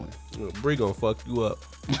doing. Bree gonna fuck you up.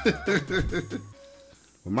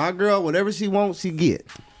 My girl, whatever she wants, she get.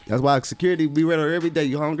 That's why security be with her every day.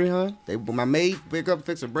 You hungry, huh? My maid pick up,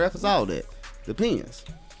 fix her breakfast, all that. Depends.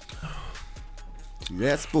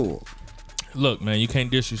 That's spoiled. Look, man, you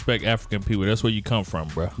can't disrespect African people. That's where you come from,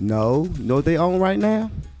 bro. No, you know what they own right now?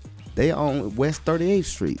 They own West 38th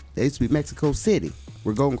Street. They used to be Mexico City.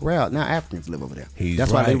 We're Golden Corral. Now Africans live over there.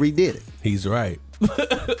 That's why they redid it. He's right.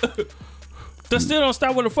 That still don't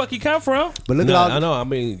stop where the fuck you come from. But look Nah, at all I know. I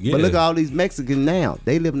mean, yeah. But look at all these Mexicans now.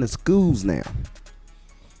 They live in the schools now.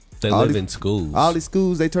 They all live these- in schools. All these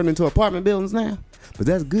schools, they turn into apartment buildings now. But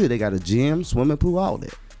that's good. They got a gym, swimming pool, all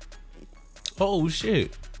that. Oh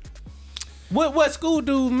shit. What school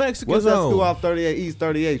do Mexicans What's that own? school off 38 East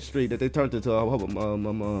 38th Street that they turned into a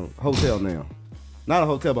hotel now? Not a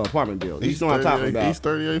hotel, but apartment building. You know what I'm talking about. East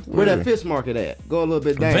 38th. Where that fish market at? Go a little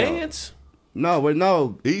bit down. Vance? No.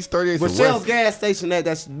 East 38th. Where is Shell's west. gas station at?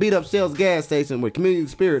 That's beat up Shell's gas station where Community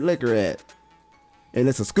Spirit Liquor at. And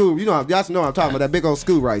it's a school. You know, y'all know what I'm talking about. That big old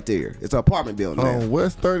school right there. It's an apartment building now. On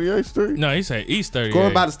West 38th Street. No, he said East 38.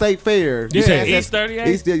 Going by the state fair. You said pass East that-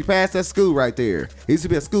 38? You pass that school right there. It used to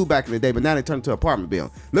be a school back in the day, but now they turned into an apartment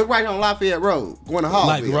building. Look right here on Lafayette Road, going to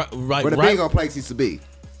Hallville, right- where the right- bingo place used to be.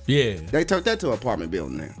 Yeah. They turned that to an apartment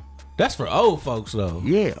building now. That's for old folks though.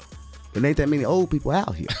 Yeah. But ain't that many old people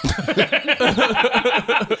out here.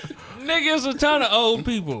 Niggas a ton of old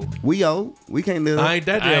people. We old. We can't live. I ain't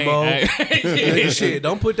that damn old. Nigga, shit,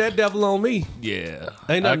 don't put that devil on me. Yeah.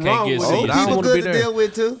 Ain't nothing I can't wrong get with see Old it. I don't people wanna be good to there. deal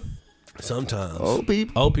with too. Sometimes. Old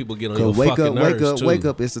people. Old people get on your Cause wake fucking up, nerves too. wake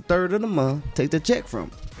up. It's the 3rd of the month. Take the check from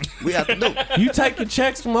 'em. We have to do. You taking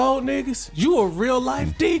checks from old niggas? You a real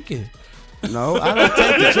life deacon. No, I don't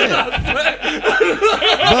take the check.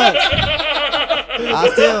 But I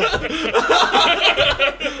still.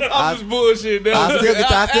 I'm just bullshit. I still get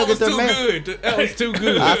that their was man. too good. That was too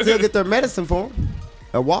good. I still get their medicine for them.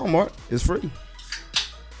 At Walmart, it's free.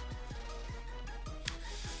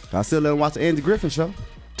 I still let them watch the Andy Griffin show.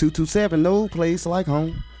 227, no place like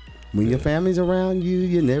home. When your family's around you,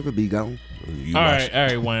 you'll never be gone. All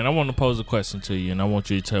right, Wayne. I want to pose a question to you, and I want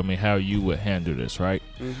you to tell me how you would handle this. Right?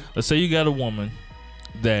 Let's say you got a woman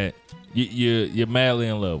that you're madly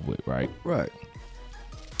in love with, right? Right.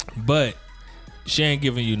 But she ain't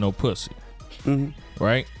giving you no pussy,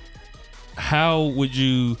 right? How would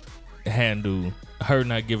you handle her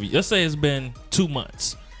not giving you? Let's say it's been 2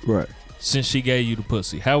 months Right. since she gave you the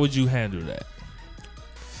pussy. How would you handle that?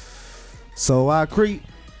 So I creep.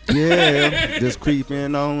 Yeah, just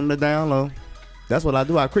creeping on the down low. That's what I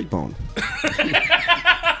do. I creep on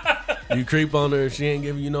her. You creep on her if she ain't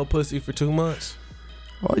giving you no pussy for 2 months.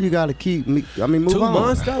 Or you gotta keep me. I mean, move 2 on.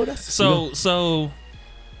 months though. That's So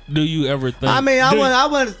do you ever think? I mean,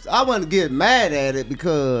 I wouldn't get mad at it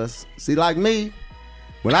because see, like me,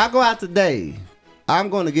 when I go out today, I'm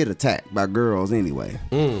gonna get attacked by girls anyway.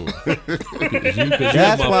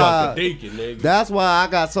 That's why. Deacon, nigga. That's why I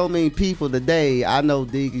got so many people today. I know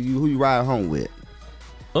Deacon, who you ride home with,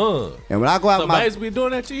 and when I go out, So my babes be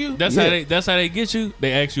doing that to you? That's how they get you.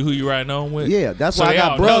 They ask you who you riding on with. yeah, that's So why I they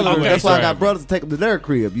got all know brothers. you That's why I ain't got driving. brothers to take them to their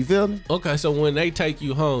crib. You feel me? Okay, so when they take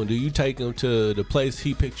you home, do you take them to the place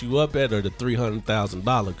he picked you up at or the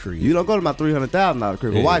 $300,000 crib? You don't go to my $300,000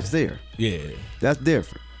 crib. My Yeah. wife's there. Yeah. That's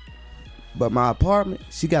different. But my apartment,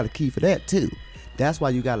 she got a key for that too. That's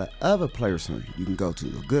why you got a other person you can go to,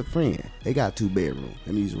 a good friend. They got 2 bedrooms.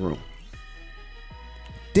 Let me use a room.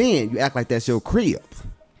 Then you act like that's your crib.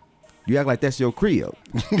 You act like that's your crib.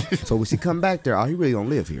 So when she come back there, oh, he really don't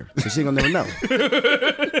live here. So she ain't gonna never know.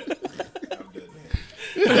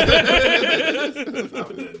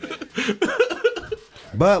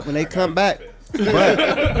 But when they come back,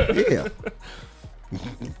 yeah.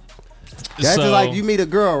 That's just like you meet a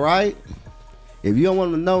girl, right? If you don't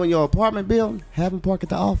want to know in your apartment building, have them park at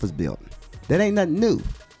the office building. That ain't nothing new.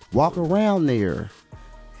 Walk around there.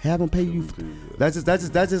 Have them pay you. That's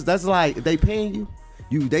like if they paying you.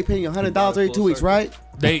 They paying you $100 every 2 weeks, right?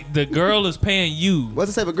 The girl is paying you. What's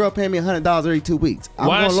it say if a girl paying me $100 every 2 weeks? I'm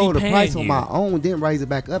Why gonna is she lower the paying price on you? my own, then raise it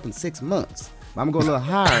back up in 6 months. I'm gonna go a little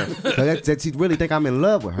higher. So that she really think I'm in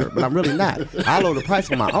love with her, but I'm really not. I lower the price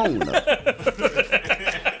on my own though.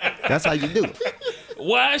 That's how you do it.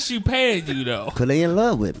 Why is she paying you though? Cause they in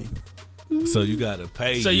love with me. So you gotta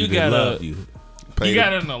pay. So you to gotta- love you. You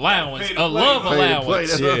got an allowance, Pay a to play. love Pay to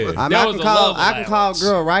allowance. Yeah. I That can was a call. love I can call a allowance.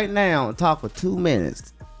 girl right now and talk for 2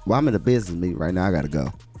 minutes. Well, I'm in a business meeting right now. I gotta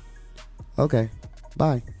go. Okay,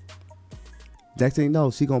 bye. Next thing you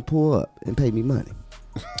know, she gonna pull up and pay me money.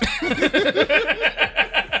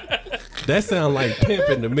 That sound like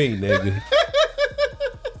pimping to me, nigga.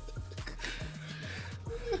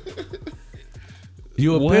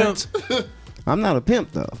 You a What? pimp? I'm not a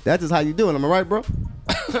pimp though. That's just how you do it. Am I right, bro?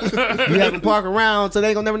 You have them park around so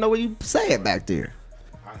they gonna never know what you say it back there.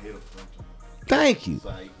 I hit him sometimes. Thank you. It's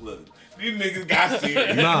like, look, these niggas got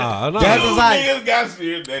serious. Nah. That's just like. Niggas got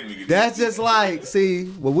serious. That nigga. That's just like, see,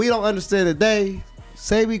 what we don't understand today,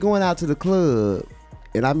 say we going out to the club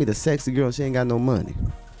and I meet a sexy girl and she ain't got no money.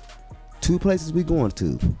 2 places we going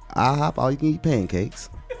to. IHOP, all you can eat pancakes.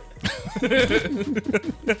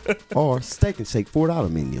 Or Steak and Shake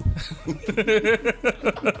 $4 menu.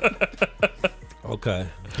 Okay.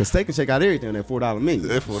 The Steak and Shake got everything on that $4 menu.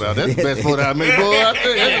 That's the best food I make, boy. I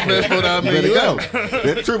think that's the best food I make. Better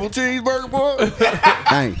go. That triple cheeseburger, boy.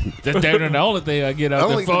 Thank you. That's damn near the only thing I get out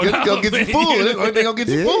Only there. go get you full. That's the only thing gonna get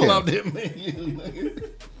you full Yeah. out there, man.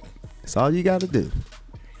 That's all you gotta do.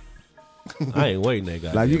 I ain't waiting that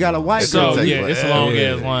guy. Like you got a white So girl. yeah, it's a long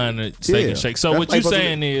Yeah. ass line to Steak Yeah. and Shake. So That's what like you supposed to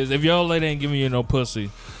saying is, if your lady ain't giving you no pussy,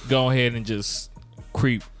 go ahead and just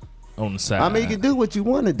creep on the side. I mean, you can do what you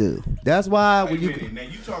want to do. That's why Wait when a you, minute. Now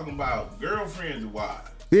you talking about girlfriends or wives?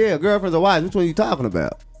 yeah, girlfriends or wives. Which one you talking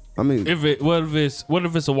about? I mean, what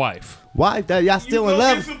if it's a wife? wife that y'all still in gonna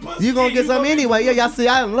love. get some pussy, You gonna yeah, get you some gonna get anyway. Yeah, y'all see,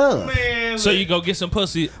 I in love. Man, So look, you go get some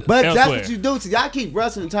pussy But elsewhere. that's what you do. See, y'all keep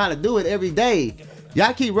rushing and trying to do it every day.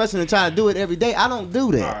 Y'all keep rushing and trying to do it every day. I don't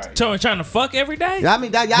do that. all right. So trying to fuck every day? I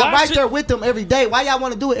mean, that, y'all Why right should- there with them every day. Why y'all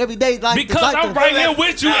want to do it every day? Like Because like I'm the- right here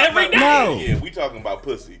with you every day. No. Yeah, we talking about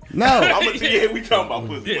pussy. No. I'm gonna tell you, we talking about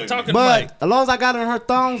pussy. Yeah, Wait, talking But about. as long as I got in her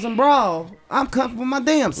thongs and bra, I'm comfortable with my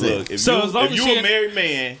damn self. Look, if So you, as long if as you she- a married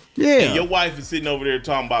man, Yeah. and your wife is sitting over there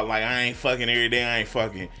talking about like I ain't fucking every day, I ain't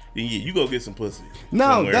fucking, then yeah, you go get some pussy. No,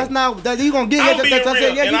 somewhere. that's not. That, you gonna get I'm that. being That's what I real,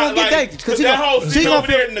 said. Yeah, you and gonna I, get like, that. Cause that whole she sitting gonna over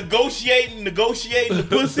there negotiating the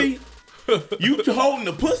pussy. You holding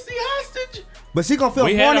the pussy hostage? But she gonna feel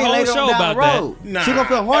We had a horny whole later show on down the about that. road. Nah. She gonna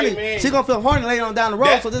feel horny. Hey, man. She gonna feel horny later on down the road.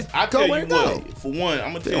 That- So just I go tell where you it go. what. For one,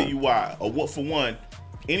 I'm gonna tell you why. Or what? For one,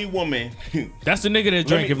 any woman. That's the nigga that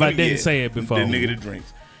drink. If I didn't say it before, The nigga that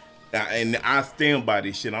drinks. And I stand by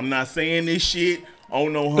this shit. I'm not saying this shit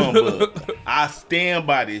on no humbug. I stand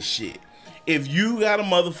by this shit. If you got a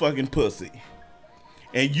motherfucking pussy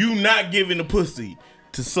and you not giving the pussy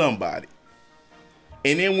to somebody,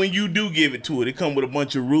 and then when you do give it to it, it come with a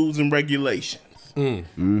bunch of rules and regulations.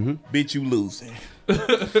 Bitch, you losing.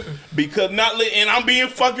 Because and I'm being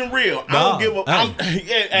fucking real. I don't give a. I'm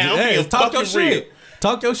being talk your fucking real. shit.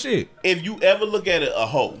 Talk your shit. If you ever look at a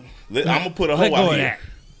hoe, I'm gonna put a hoe let go out of here. that.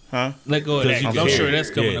 Huh? Let go of that. you I'm can sure hear that's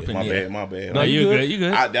it. coming Yeah. up in My here. bad, my bad. No, you good. You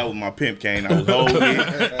good. That was my pimp cane. I was holding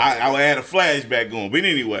it. I had a flashback going. But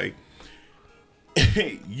anyway,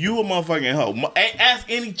 you a motherfucking hoe. Ask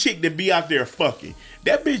any chick that be out there fucking.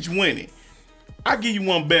 That bitch winning. I give you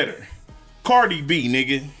one better. Cardi B,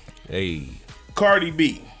 nigga. Hey. Cardi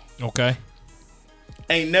B. Okay,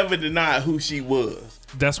 Ain't never denied who she was.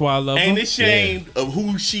 that's why I love Ain't her. ashamed of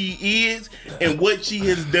who she is and what she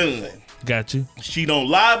has done. Got you. She don't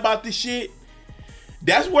lie about the shit.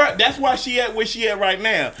 That's why she at where she at right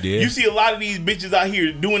now. Yeah. You see a lot of these bitches out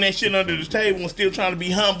here doing that shit under the table and still trying to be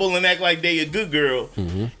humble and act like they a good girl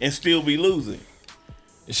and still be losing.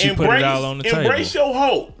 She put it all on the embrace table. your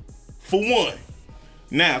hope, for one.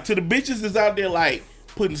 Now, to the bitches that's out there like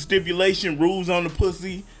putting stipulation rules on the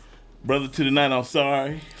pussy, brother to the night, I'm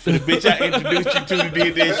sorry. For the bitch I introduced you to that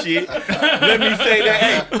did that shit. Let me say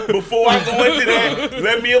that. Hey, before I go into that,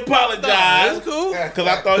 let me apologize. That's cool. Because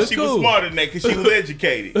I thought she was cool. smarter than that because she was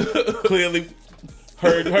educated. Clearly,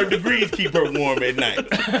 her degrees keep her warm at night.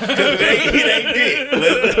 Because it ain't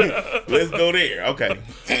dick. Let's go there.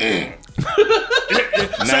 Okay.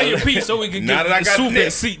 Say your piece so we can Now get that I the got soup that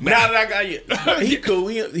and seat now back. that I got you, he cool.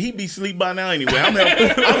 He be sleep by now anyway. I'm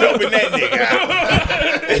helping that nigga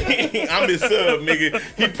out. I'm his sub, nigga.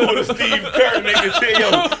 He pulled a Steve Kerr, nigga.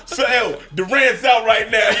 Said, yo, Durant's out right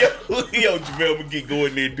now. Yo, JaVale McGee, go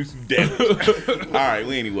in there and do some damage. All right.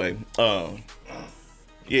 Well, anyway,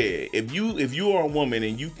 yeah. If you are a woman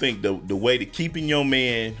and you think the way to keeping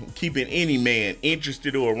any man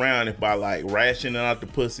interested or around is by like rationing out the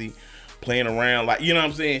pussy, playing around, like, you know what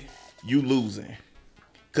I'm saying, you losing.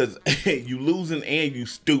 Cause you losing and you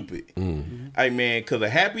stupid. Hey man, cause a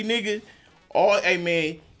happy nigga, hey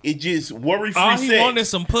man, It just worry free All sex. he wanted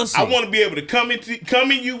some pussy. I want to be able to come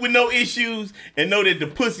in you with no issues and know that the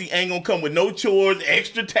pussy ain't gonna come with no chores,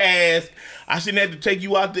 extra tasks. I shouldn't have to take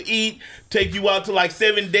you out to eat, take you out to like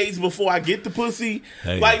 7 dates before I get the pussy.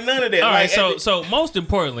 Hey. Like none of that. All like, right, so most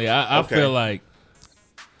importantly, I Okay. feel like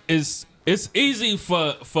it's easy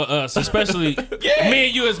for us, especially Yeah. me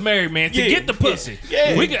and you as married man, to Yeah, get the pussy.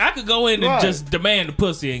 yeah. I could go in and Right. just demand the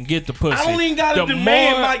pussy and get the pussy. I don't even gotta The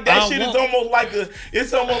demand more like that. I Shit want- is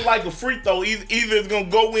almost like a free throw. Either it's gonna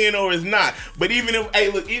go in or it's not. But even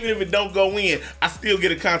if it don't go in, I still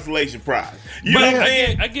get a consolation prize. You know what I'm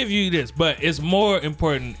saying? I give you this, but it's more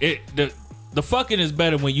important. The fucking is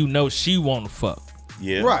better when you know she want to fuck.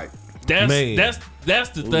 Yeah. Right. Man. That's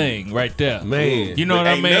the thing right there. Man. You know what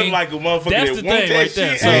I Ain't mean? nothing like a motherfucker That's that the want thing that right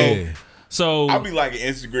there. shit. So, Hey, so I'll be like an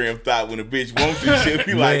Instagram thought when a bitch wants this shit.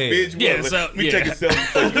 Be like, Man. bitch, Yeah, what? so- Let me yeah. take a selfie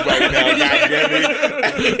for you right now. Goddamn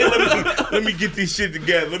it. let me get this shit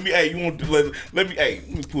together. Let me pull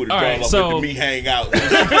the All draw right, up so- and let me hang out.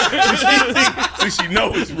 So she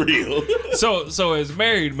know it's real. so as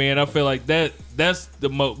married man, I feel like that's the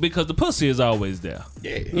most, because the pussy is always there.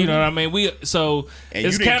 Yeah. You know what I mean? And It's you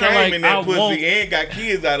done kind of came like in that I pussy want. and got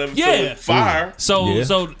kids out of it. Yeah. So it's fire. So Yeah.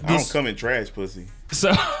 so I don't this, come in trash pussy.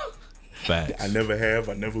 so Facts. I never have.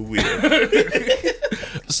 I never will.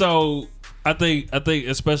 so I think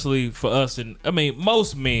especially for us, and I mean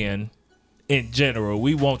most men in general,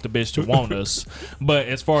 we want the bitch to want us. But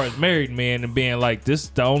as far as married men and being like, this is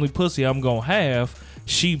the only pussy I'm gonna have,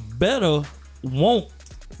 she better want,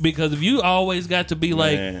 because if you always got to be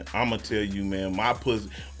like, Man, I'm gonna tell you, man, my pussy.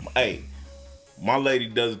 Hey, my lady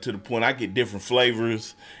does it to the point I get different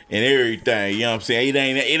flavors and everything. You know what I'm saying?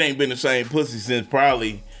 It ain't been the same pussy since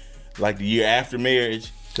probably like the year after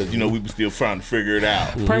marriage, because we were still trying to figure it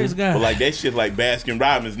out. praise God. But like that shit like Baskin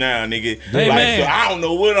Robbins now, nigga. Hey, like, man. so I don't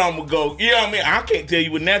know what I'm gonna go. You know what I mean? I can't tell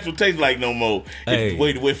you what natural tastes like no more. Hey.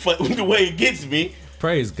 The way it gets me.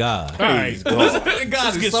 Praise God. all right, God.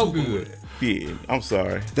 God is get so some good. Yeah, I'm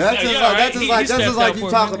sorry. That's Yeah, just yeah, like, right. that's just He like, that's stepped just like out you for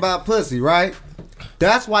a talk minute. about pussy, right?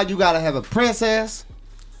 That's why you gotta have a princess.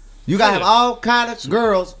 You gotta have all kind of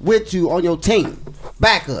girls with you on your team.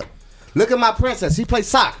 Back up. Look at my princess. She plays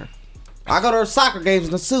soccer. I go to her soccer games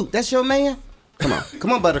in a suit. That's your man?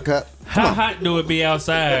 Come on, Buttercup. how hot do it be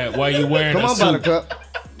outside while you wearing Come a on, suit? Buttercup.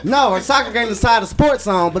 No, her soccer game inside the sports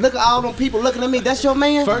zone. But look at all them people looking at me. That's your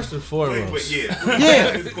man? First and foremost, yeah.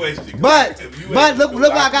 Yeah. This question. But look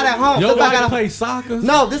what I got at home. your Look what I wife got at play soccer?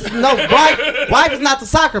 No, wife is not the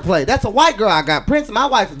soccer player. That's a white girl I got. Prince, my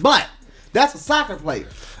wife is black. That's a soccer player.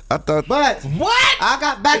 I thought But What? I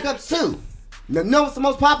got backups too. Now, know what's the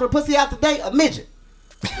most popular pussy out today? A midget.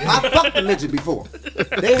 I fucked a midget before.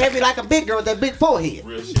 They heavy like a big girl with that big forehead.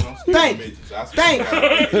 Real shit, I'm scared Thank of you. midgets. I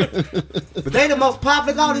swear But they the most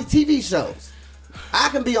popular of all these TV shows. I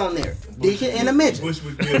can be on there. Deacon and a midget. Bush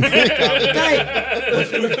was good. Thank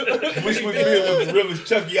you. Bush was good was the realest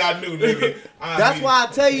Chucky I knew, nigga. That's why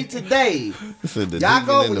I tell you today. said the Y'all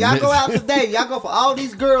go Deacon when and y'all the go out midget. today. Y'all go for all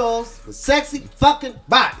these girls with sexy fucking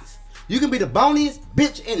bodies. You can be the boniest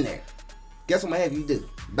bitch in there. Guess what I'm gonna have you do?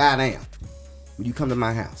 Bow down when you come to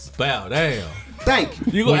my house. Bow down. Thank you.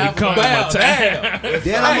 You gonna When have you to come bow to my down.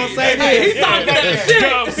 Then I'm gonna say Hey, this. he talking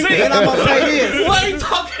that shit. Then I'm gonna say this. Why you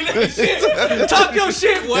talking that shit? Talk your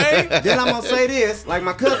shit, Wayne. Then I'm gonna say this. Like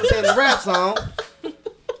my cousin said in the rap song.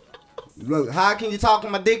 Look, how can you talk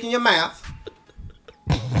with my dick in your mouth?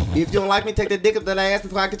 If you don't like me, take that dick up that ass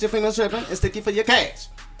before I get your finger stripping and stick you for your cash.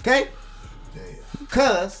 Okay?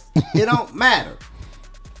 Cause it don't matter.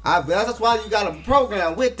 That's why you got a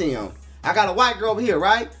program with them. I got a white girl over here,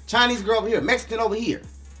 right? Chinese girl over here, Mexican over here.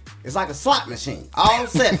 It's like a slot machine. All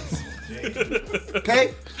sevens.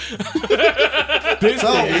 Okay? So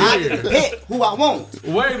I get to pick who I want.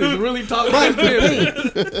 Wayne is really talking But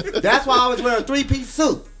that shit. that's why I always wear a 3-piece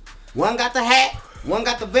suit. One got the hat, one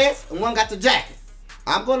got the vest, and one got the jacket.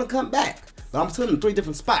 I'm gonna come back, but I'm still in 3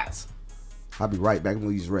 different spots. I'll be right back. I'm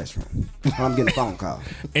gonna use the restroom. I'm getting a phone call.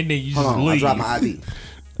 And then you Hold just on, I leave. dropped my ID.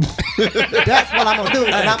 That's what I'm gonna do,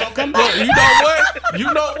 and I'm gonna come back. You know what?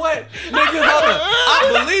 You know what? Nigga, hold on.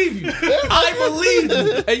 I believe you. I believe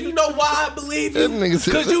you. And you know why I believe you? That nigga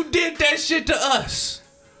said- Because you did that shit to us.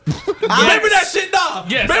 Remember that shit, dog?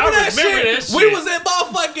 Yes, remember I that remember shit? that shit. We was in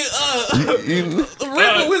motherfucking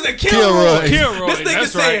Ripper was in Kilroy. Kilroy, This nigga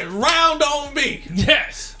that's said right. round on me.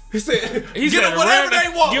 Yes. He said, He get said them whatever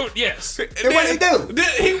around they want. Yes. And what he do? Then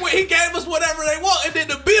he gave us whatever they want, and then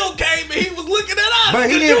the bill came and he was looking at us. But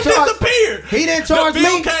he and didn't you charge- disappeared. He didn't charge The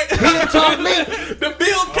bill me. came- He didn't charge me. The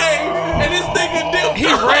bill came and this nigga did.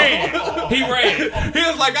 He ran. He ran. He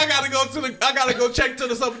was like, I gotta go check to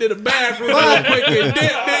the something in the bathroom real quick and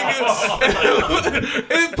dip, nigga.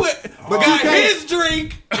 And But got his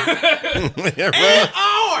drink and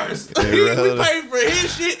ours. We paid for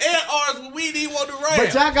his shit and ours when we didn't want to rap.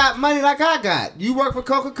 But y'all got money like I got. You work for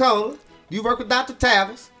Coca-Cola. You work for Dr.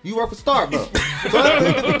 Tavis. You work for Starbucks. So that's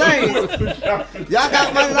different things. Y'all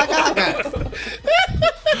got money like I got.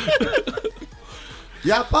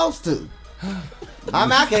 Y'all supposed to. I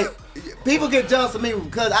mean, I can't. People get jealous of me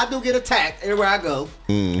because I do get attacked everywhere I go.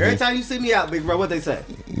 Mm-hmm. Every time you see me out, big bro, what they say?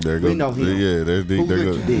 There We go. know him. Yeah, that's deep. Who There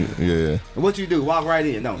good go. you did. Yeah, And what you do? Walk right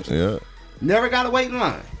in, don't you? yeah. Never gotta wait in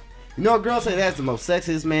line. You know, a girl say that's the most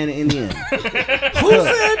sexiest man in Indiana. Who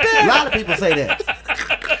said that? A lot of people say that.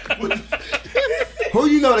 Who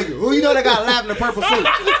you know that got a lavender purple suit?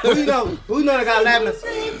 Who you know that got a lavender purple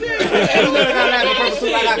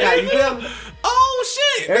suit like I got? You feel me?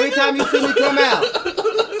 Oh shit! Every time you see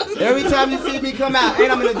me come out,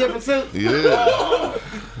 ain't I'm in a different suit? Yeah.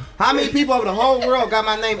 How many people over the whole world got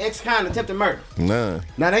my name X-Con attempted murder? Nah.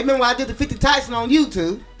 Now they remember when I did the 50 Tyson on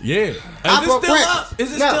YouTube. Yeah. Is I it broke still records. up?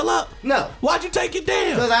 Is it No. still up? No, Why'd you take it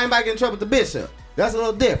down? because I ain't about to get in trouble with the bishop. That's a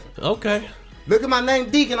little different. Okay. Look at my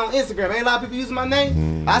name, Deacon, on Instagram. Ain't a lot of people using my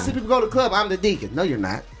name. I see people go to the club. I'm the Deacon. No, you're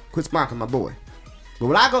not. Quit sparking my boy. But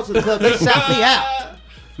when I go to the club, they shout me out.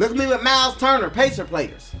 Look at me with Miles Turner, Pacer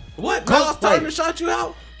players. What? Coach Miles Turner player. shot you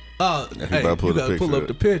out? Hey, about to you gotta pull up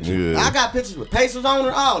the picture. Yeah. I got pictures with Pacers on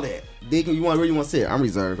her, all that. Deacon, where you want to sit? I'm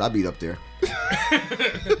reserved. I beat up there.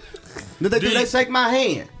 What they do? They shake my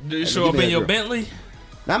hand. Do you Hey, show give up me in that your girl. Bentley?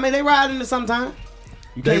 I mean, they ride in it sometime.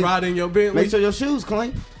 You They can't- ride in your Bentley? Make sure your shoes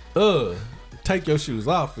clean. Take your shoes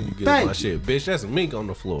off when you get Thank my you. shit. Bitch, that's a mink on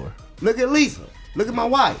the floor. Look at Lisa. Look at my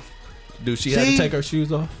wife. Do she have to She- take her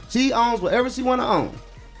shoes off? She owns whatever she want to own.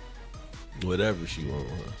 Whatever she want.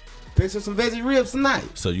 Fix her some veggie ribs tonight.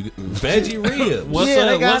 So you veggie ribs. What's yeah,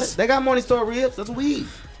 they up? got What's- it. They got morning store ribs. That's what we eat.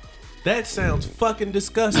 That sounds fucking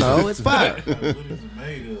disgusting. No, it's fire.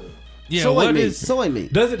 Yeah, soy what meat. is? Soy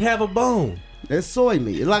meat. Does it have a bone? It's soy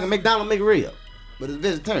meat. It's like a McDonald's McRib, but it's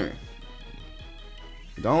vegetarian.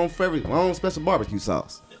 The own special barbecue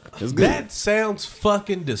sauce. It's good. That sounds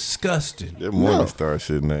fucking disgusting. That Morningstar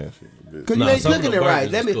shit nasty. Cause you Nah, ain't some of cooking the it right.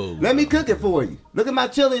 burgers Let is me cool, let me cook it for you. Look at my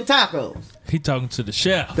chili and tacos. He talking to the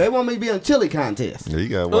chef. They want me to be in a chili contest. Yeah, you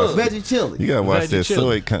gotta watch. Veggie chili. You gotta watch Veggie that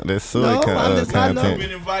chili. soy No, I'm just not content.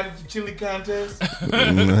 Been invited to chili contest.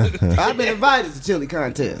 I've been invited to chili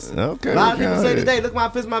contest. Okay, A lot of we people got say it. today, look,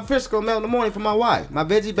 my fish go melt in the morning for my wife. My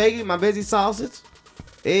veggie bacon, my veggie sausage,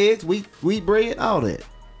 eggs, wheat bread, all that.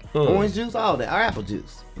 Orange juice, all that. Our apple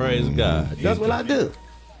juice. Praise God. That's what I do.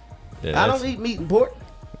 Yeah, I don't eat meat and pork.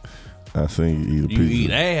 I seen you eat a You pizza.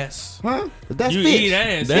 eat ass. Huh? But that's You fish. eat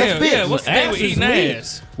ass. That's Yeah, fish. yeah. What, they were Ass is eating meat.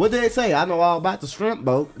 ass. What did they say? I know all about the shrimp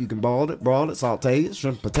boat. You can broil it, saute it,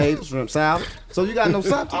 shrimp potatoes, shrimp salad. So you gotta know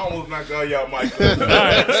something. I almost knocked all y'all mics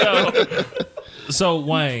All right, so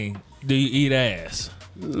Wayne, do you eat ass?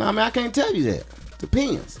 No, I mean I can't tell you that.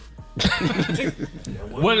 Depends.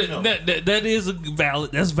 What? That is a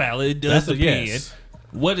valid. That's valid. It does That's a depend. yes.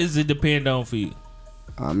 What does it depend on for you?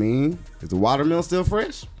 I mean, is the watermelon still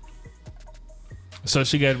fresh? So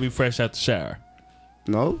she got to be fresh out the shower.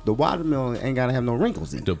 No, the watermelon ain't gotta have no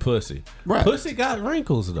wrinkles in it. The pussy. Right. Pussy got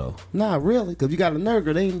wrinkles though. Not really, because you got a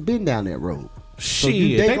nigger, they ain't been down that road. Shit.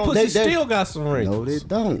 you- they gon- pussy they- still got some No, wrinkles. they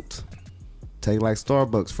don't. Take like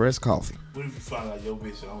Starbucks fresh coffee. What if you find out your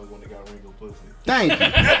bitch is the only one that got wrinkled pussy? Thank you. No,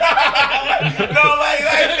 like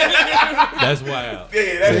That's wild.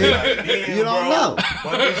 yeah, that's like, damn, You don't bro. know.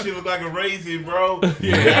 My bitch shit look like a raisin, bro.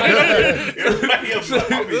 Everybody else like,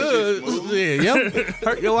 my bitch shit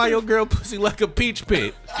smooth. Why your girl pussy like a peach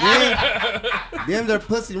pit? Them their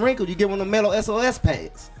pussy wrinkled, you get one of them metal SOS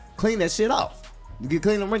pads. Clean that shit off. You get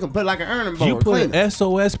clean them wrinkles, put it like an ironing board. You put clean an it.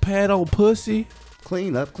 SOS pad on pussy?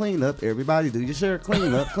 Clean up. Everybody do your share.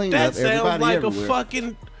 Clean up. That Everybody sounds like everywhere. a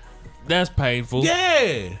fucking That's painful.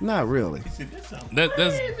 yeah. Not really.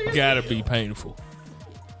 That's gotta be painful.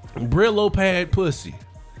 Brillo pad pussy.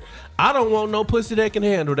 I don't want no pussy that can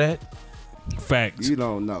handle that. Facts. You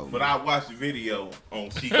don't know. But I watched the video on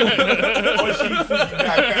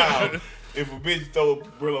sheetfreaky.com. If a bitch throw a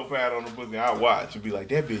Brillo pad on her pussy, I watch and be like,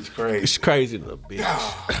 that bitch crazy. It's crazy little bitch.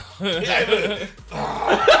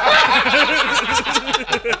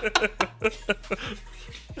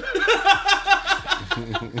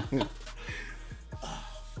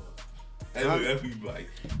 That be like,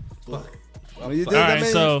 fuck. When you All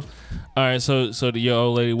think right, so your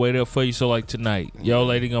old lady wait up for you. So like tonight, your old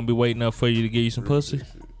lady gonna be waiting up for you to give you some pussy.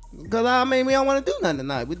 Because I mean, we don't want to do nothing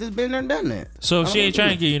tonight. We just been there and done that. So if she ain't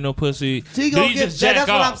trying to give you no pussy, She do gonna you get just jack that's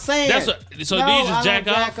off? what I'm saying. So no, do you just I jack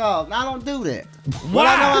don't off? jack off. No, I don't do that. Why? Well,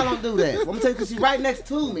 I know I don't do that. I'm gonna tell you because she's right next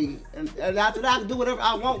to me, and after that I can do whatever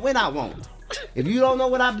I want when I want. If you don't know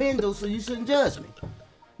what I've been through, so you shouldn't judge me.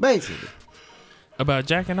 Basically. About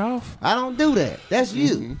jacking off? I don't do that. That's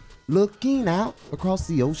you. Looking out across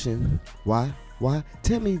the ocean. Why?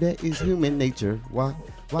 Tell me that is human nature. Why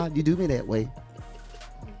you do me that way?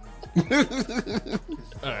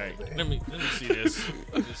 All right, let me see this.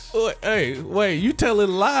 Wait, you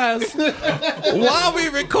telling lies while we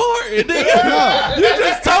recording, nigga? You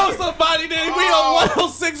just told somebody that we on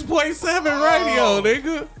 106.7 radio,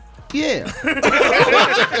 nigga. Yeah.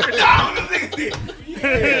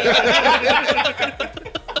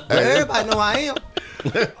 Everybody know I am.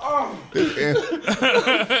 This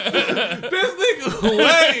nigga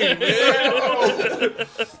way, man.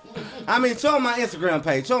 I mean, show 'em my Instagram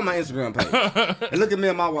page. And look at me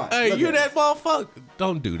and my wife. Hey, Look you at that motherfucker.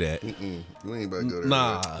 Don't do that. We ain't about to go there.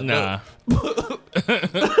 Nah.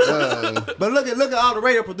 But look at all the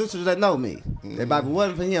radio producers that know me. If it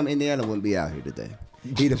wasn't for him, Indiana wouldn't be out here today.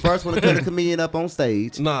 He the first one to put a comedian up on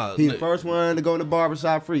stage. He the first one to go in the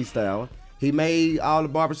barbershop freestyle. He made all the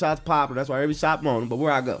barbershops popular. That's why every shop on him. But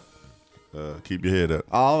where I go? Keep your head up.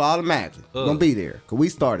 All automatically. Gonna be there. Cause we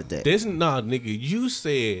started that. Nigga, you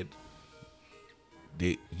said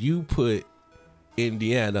that you put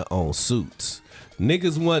Indiana on suits.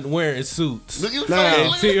 Niggas wasn't wearing suits. Look, you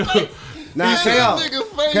Until Now, Kale,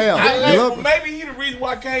 Maybe he the reason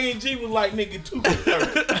why K&G was like, nigga,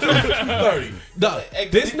 230. No,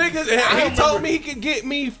 this nigga, he told me he could get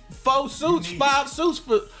me 5 suits for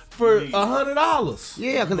 $100.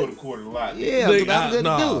 Yeah, Go to quarter lot. yeah, Nigga, that's good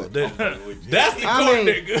to do it. That's the I court,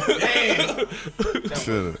 mean-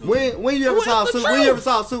 nigga. When you ever saw a suit? When you ever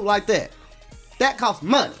saw a suit like that? That costs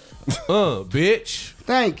money. Bitch.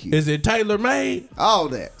 Thank you. Is it tailor made? All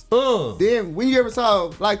that. Then when you ever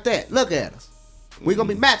saw like that, look at us. We gonna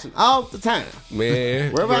be matching all the time.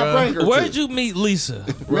 Man. Wherever I bring her Where'd to. you meet Lisa?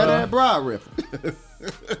 Right at Broad River.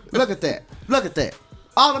 Look at that.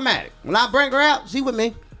 Automatic. When I bring her out, she with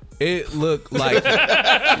me. It looked like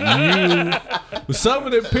you. Some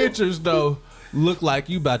of the pictures though look like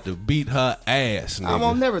you about to beat her ass, nigga. I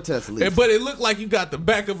won't never touch Lisa. But it looked like you got the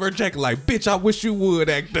back of her jacket like, bitch, I wish you would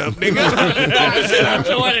act up, nigga.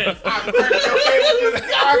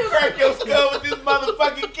 I crack your skull with this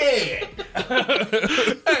motherfucking can.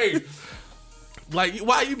 Hey, like,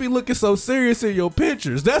 why you be looking so serious in your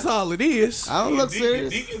pictures? That's all it is. I don't look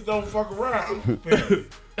serious. Deacons don't fuck around.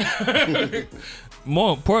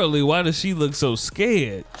 More importantly, why does she look so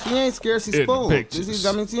scared? She ain't scared. She's In the spoiled. pictures.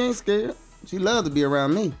 She ain't scared. She loves to be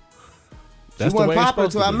around me. That's She the wasn't way it's popular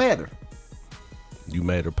supposed until I to be. met her. You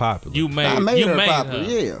made her popular. I made her popular. her.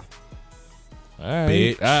 Yeah. All right.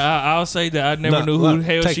 Bitch. I'll say that I never No, knew who look, the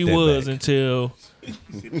hell take she that was back. until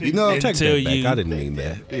You know, Take Until that back. you- I didn't mean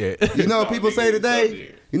that. Yeah. you know what people say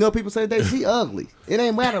today? She ugly. It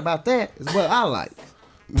ain't matter about that. It's what I like.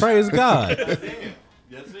 Praise God.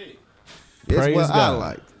 That's it. It's Praise what I God.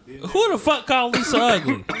 like. who the fuck called Lisa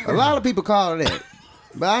ugly? A lot of people call her that.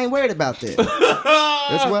 But I ain't worried about that.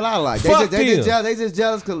 That's what I like. Fuck They them. just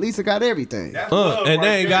jealous because Lisa got everything. That's love And right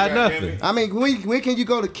they ain't there, got goddamn nothing. it. I mean, when can you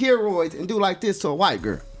go to Keroids and do like this to a white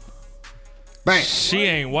girl? Bang. She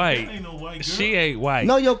ain't white. Ain't no white girl. She ain't white.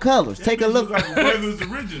 Know your colors. Take a look. Like a brother's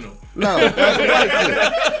original. No, that's a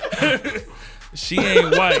white girl. She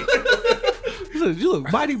ain't white. You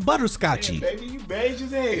look mighty butterscotchy. Baby, you beige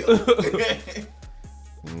as hell.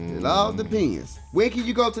 It all depends. When can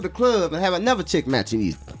you go to the club and have another chick matching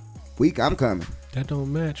you? I'm coming. That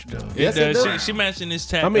don't match though. Yes, it does. does. She matching this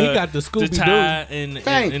tag. I mean, he got the Scooby-Doo. tie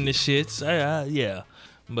Thank and the shits. Yeah,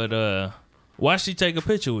 but why she take a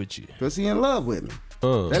picture with you? Because she in love with me.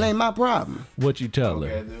 That ain't my problem. What you tell her?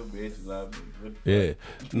 That little bitch love me. Yeah.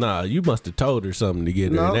 Nah, you must have told her something to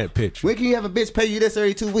get her in No. that picture. When can you have a bitch pay you this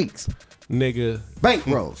every 2 weeks? Nigga. Bank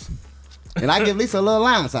rolls. And I give Lisa a little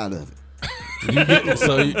allowance out of it.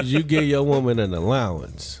 So you give your woman an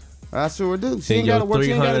allowance I sure do. She in ain't your got to work.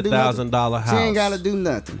 She ain't got to do nothing. $300,000 house. She ain't got to do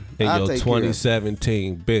nothing. in I'll your take care of it.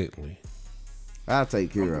 2017 Bentley. I'll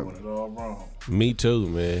take care of Doing it. it all wrong. Me too,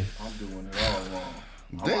 man. I'm doing it all wrong.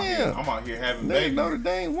 Damn. I'm out here having Nigga, babies. Notre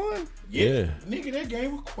Dame won. Yeah. Nigga, that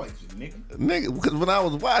game was crazy, nigga. Nigga, because when I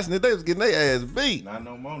was watching it, they was getting their ass beat. Not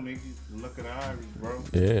no more, nigga. Look at the Irish, bro.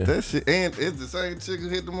 Yeah. That shit, and it's the same chick who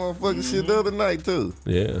hit the motherfucking shit the other night too.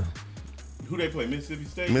 Yeah. Who they play? Mississippi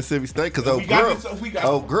State? Mississippi State, cause We got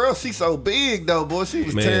old girl, she so big though, boy. She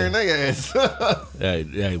was Man. tearing their ass up.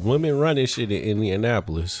 Hey, women running shit in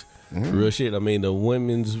Indianapolis. Real shit. I mean, the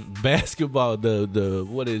women's basketball, the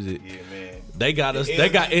what is it? Yeah, man. They got us. They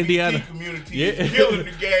got Indiana. Community is killing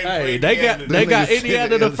the game. Hey, they got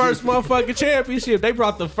Indiana the first motherfucking championship. They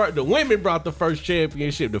brought the women brought the first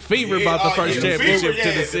championship. The Fever brought the first championship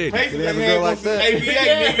to the city. You have a girl like that? ABA,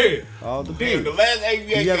 nigga. All the Damn, big. the last ABA You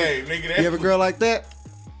game, have, nigga. you have a girl like that?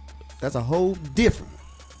 That's a whole different.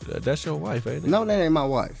 That's your wife, ain't it? No, that ain't my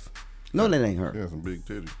wife. No, that ain't her. Yeah, some big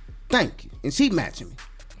titties. Thank you. And she matching me.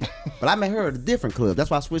 But I met her at a different club. That's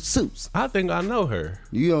why I switched suits. I think I know her.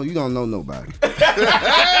 You don't know nobody.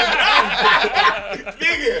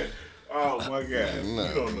 Nigga. Oh my God. No,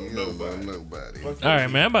 You don't know nobody. nobody. All right,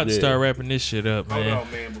 man. I'm about to start wrapping this shit up, Hold man.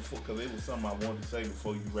 on, man, because it was something I wanted to say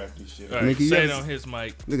before you wrap this shit All up. right, Nigga, say you it ever- on his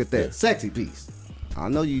mic. Look at that. Sexy piece. I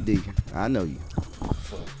know you, Deacon. I know you.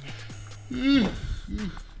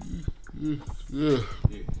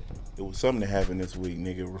 It was something that happened this week,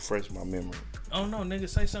 nigga. Refresh my memory. Oh no, nigga,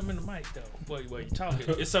 say something in the mic though. What you talking?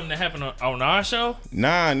 It's something that happened on our show.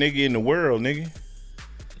 Nah, nigga, in the world, nigga.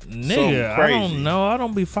 Nigga, I crazy. don't know. I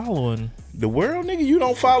don't be following. The world, nigga? You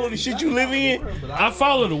don't follow the shit you live in? I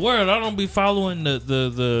follow the world. I don't be following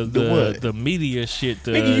the what? media shit.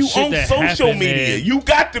 The Nigga, you shit on that social happened media. and- You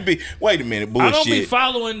got to be. Wait a minute, bullshit. I don't be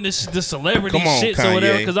following the celebrity Come on, shits Kanye. or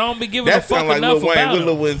whatever because I don't be giving That a fuck sound like enough Lil Wayne.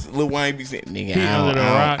 about What them. Lil Wayne be saying? Nigga, He under the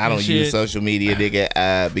rock I don't and use shit. social media,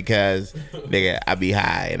 nigga, because, nigga, I be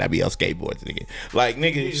high and I be on skateboards, nigga. Like,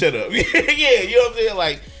 nigga, shut up. Yeah, you know what I'm saying?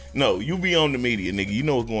 Like, no, you be on the media, nigga. You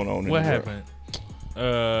know what's going on in What the world. happened?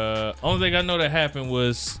 Only thing I know that happened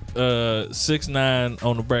was 6ix9ine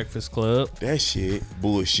on the Breakfast Club. That shit,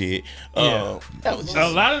 bullshit. Yeah. That was just, A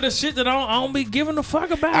lot of the shit that I don't be giving a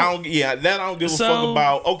fuck about. I don't give a So- fuck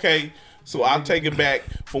about. Okay, so I'll take it back.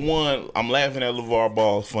 For one, I'm laughing at LeVar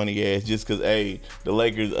Ball's funny ass just because, hey, the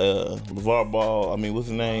Lakers, LeVar Ball, I mean, what's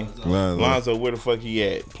his name? Lonzo, where the fuck he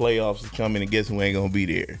at? Playoffs is coming, and guess who ain't gonna be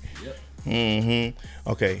there? Yep.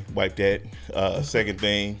 Okay, wipe that. Second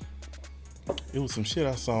thing, it was some shit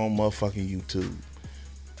I saw on motherfucking YouTube.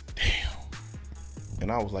 Damn.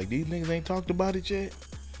 And I was like, these niggas ain't talked about it yet?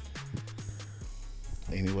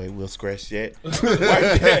 Anyway, we'll scratch that.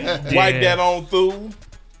 Wipe that on through.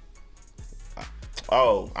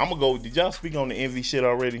 Oh, I'm gonna go. Did y'all speak on the envy shit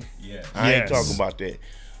already? Yeah. I ain't Yes. talking about that.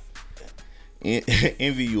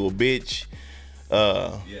 Envy, you a bitch.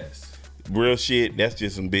 Yes. Real shit, that's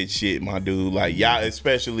just some bitch shit, my dude. Like, y'all,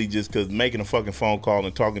 especially just because making a fucking phone call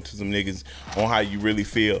and talking to some niggas on how you really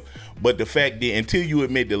feel. But the fact that until you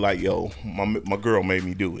admit that, like, yo, my girl made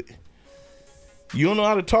me do it. You don't know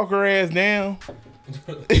how to talk her ass down.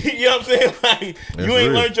 You know what I'm saying? Like, you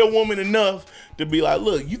ain't real. learned your woman enough to be like,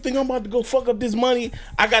 look, you think I'm about to go fuck up this money?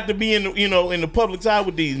 I got to be in the, in the public side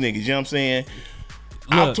with these niggas. You know what I'm saying?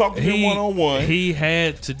 I'll Look, talk to him one-on-one. He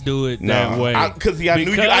had to do it that way. Because I knew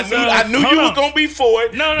Because you hold was on. gonna be for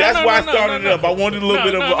it. No, That's why I no, started no, it up. I wanted a little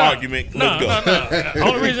bit of an argument. Let's go. No.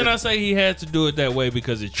 Only reason I say he had to do it that way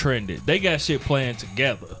because it trended. They got shit playing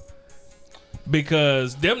together.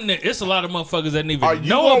 Because it's a lot of motherfuckers that didn't Are even you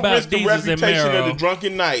know gonna about risk the Jesus and reputation of the Mero.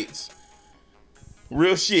 Drunken Knights?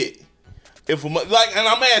 Real shit. If and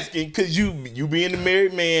I'm asking because you being a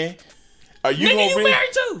married man, are you Nigga, gonna you really? married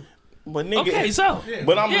too. But nigga, Okay, so.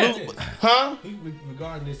 but I'm Yeah. huh?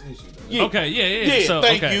 Regarding this issue, though. Yeah. Okay, yeah. Yeah, So,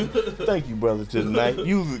 thank okay. you, thank you, brother. Tonight,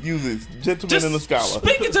 you the gentleman Just and the scholar.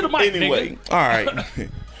 speaking to the mic, Anyway, all right.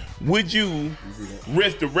 Would you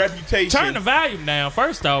risk the reputation? Turn the volume down.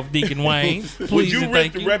 First off, Deacon Wayne. Would Please you and risk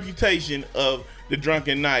thank the you. reputation of the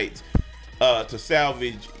Drunken Knights to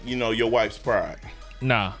salvage, your wife's pride?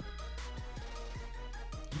 Nah.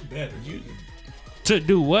 You better. To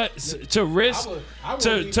do what? To risk? I would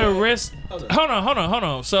To leave that- risk? Hold Hold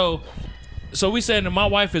on. So we saying that my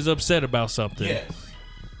wife is upset about something, Yes.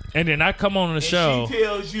 and then I come on the show. She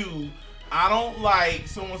tells you, I don't like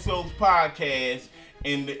so-and-so's podcast,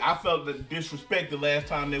 and I felt the disrespect the last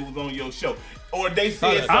time they was on your show. Or they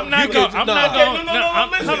said I'm something. not You going. could- I'm not going. No,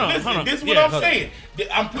 listen, Hold listen. on. This is Yeah, what I'm hold on. saying.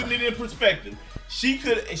 I'm putting it in perspective. She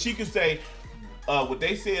could say what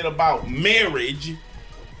they said about marriage.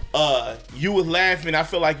 You was laughing. I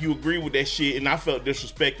feel like you agree with that shit, and I felt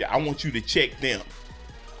disrespected. I want you to check them.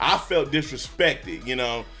 I felt disrespected.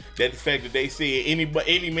 That the fact that they said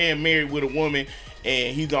any man married with a woman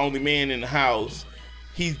and he's the only man in the house,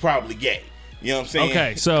 he's probably gay. You know what I'm saying?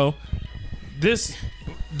 Okay, so there's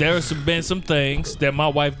been some things that my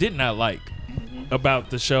wife did not like about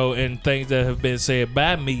the show, and things that have been said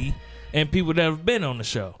by me and people that have been on the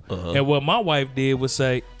show. And what my wife did was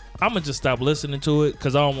say, I'm gonna just stop listening to it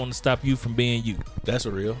because I don't want to stop you from being you. That's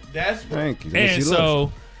real. That's Thank you. And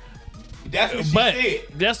so, that's what she but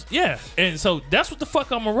said. and so that's what the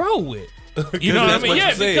fuck I'm gonna roll with. You know what I that's mean? what Yeah,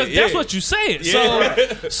 you said, because that's yeah. what you said.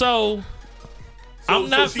 Yeah. So I'm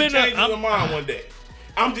not she finna. changed her mind one day.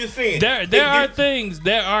 I'm just saying. There are things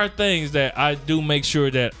that I do make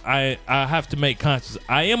sure that I have to make conscious.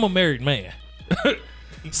 I am a married man.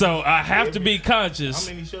 So I have to be conscious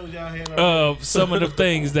How many shows y'all had of some of the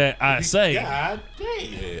things that I say. God damn.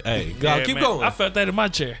 Hey, Yeah, keep man, going. I felt that in my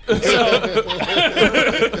chair.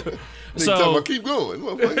 Nigga So talking about keep going.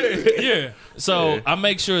 Motherfucker. yeah. So I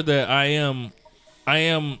make sure that I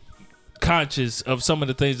am conscious of some of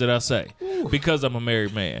the things that I say because I'm a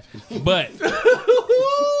married man. But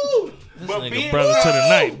But nigga being brother to the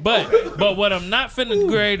night. But what I'm not finna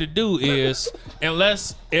grade to do is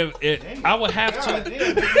unless if I would have God to.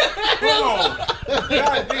 damn, nigga. Hold on.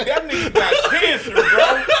 God damn, that nigga got cancer, bro.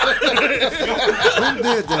 Who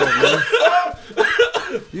did that,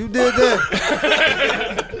 man? You did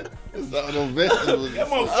that. It's all them vegetables. That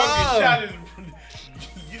motherfucking shot is.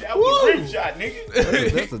 That was a rim shot,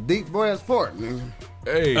 nigga. That's a deep boy ass fort, man.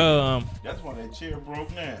 Hey, That's why that chair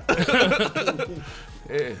broke now.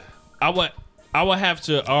 I would have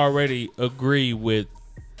to already agree with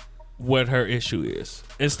what her issue is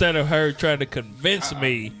instead of her trying to convince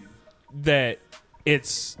me that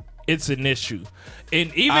it's an issue.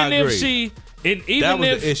 And even I if agree. she and even That was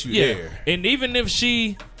if the issue there. and even if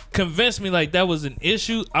she convinced me like that was an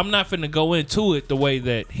issue, I'm not finna go into it the way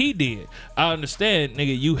that he did. I understand,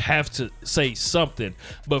 nigga, you have to say something.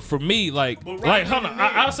 But for me, like hold on,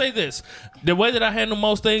 I'll say this. The way that I handle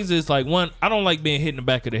most things is like, one, I don't like being hit in the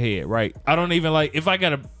back of the head, right? I don't even like, if I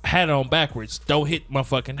got a hat on backwards, don't hit my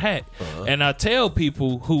fucking hat. And I tell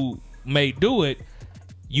people who may do it,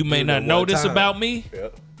 you may not know this about me,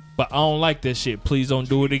 but I don't like that shit. Please don't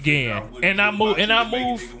do it again. And I move.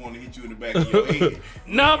 Want to hit you in the back of your head.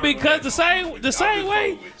 No, because the same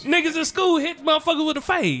way niggas in school hit motherfuckers with a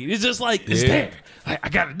fade. It's just like it's there. I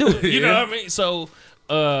gotta do it. You know what I mean? So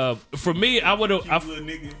for me, I would have. Little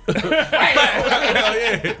nigga.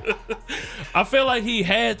 I feel like he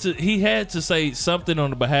had to say something on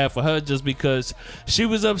the behalf of her just because she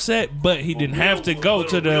was upset, but he didn't have to go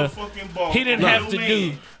to the. He didn't have to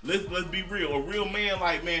do. Let's be real. A real man,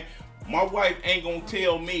 like, man, my wife ain't gonna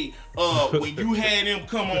tell me when you had him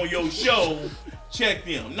come on your show, check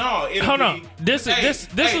them. No, Hold on. This is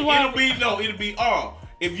why it'll be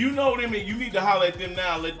if you know them and you need to holler at them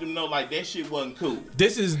now, let them know like that shit wasn't cool.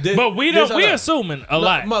 But we assuming a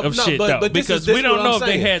lot of shit though, because we don't know if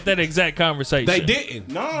they had that exact conversation. they didn't.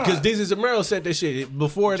 Nah. Because Dizzy Zamero said that shit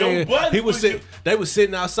before Joe Budden they was they was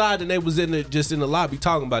sitting outside and they was in the lobby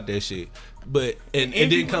talking about that shit. But and it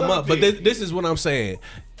didn't come up. But this is what I'm saying.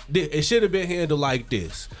 It should have been handled like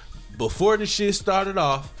this. Before the shit started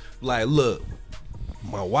off, like, look,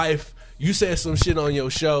 my wife, you said some shit on your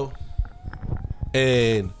show,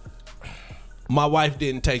 and my wife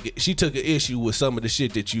didn't take it. She took an issue with some of the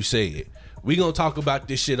shit that you said. We gonna talk about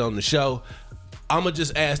this shit on the show. I'ma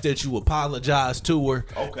just ask that you apologize to her,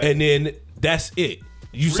 and then that's it.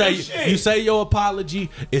 You say your apology,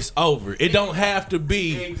 it's over. It don't have to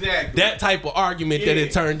be that type of argument that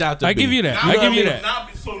it turned out to be. I give you that. I give you that.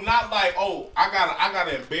 Not like, oh, I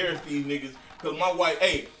gotta embarrass these niggas. Cause my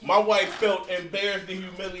wife felt embarrassed and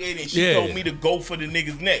humiliated. She told me to go for the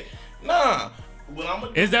nigga's neck. Nah.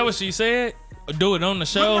 Is that what she said? Do it on the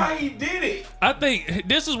show. Look how he did it. I think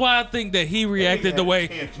this is why I think that he reacted the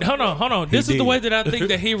way. Hold on. This is the way that I think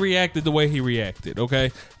that he reacted the way he reacted.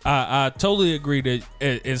 Okay, I totally agree that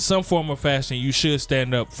in some form or fashion you should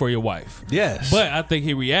stand up for your wife. Yes, but I think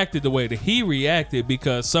he reacted the way that he reacted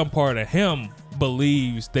because some part of him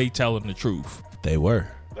believes they telling the truth. They were.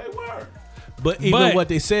 But what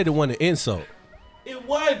they said, it wasn't an insult. It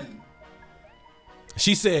wasn't.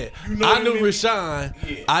 She said, I knew Rashawn.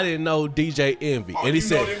 Yeah. I didn't know DJ Envy. And he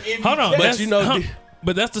said, hold on. But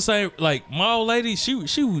but that's the same. Like, my old lady, she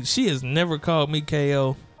has never called me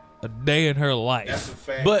KO a day in her life. That's a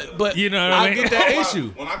fact. But you know what I mean? get that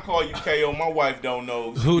issue. When I call you KO, my wife don't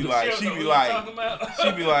know. She be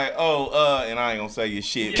like, oh, and I ain't gonna say your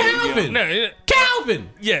shit. Calvin. Calvin.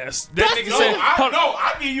 Yes. That nigga said,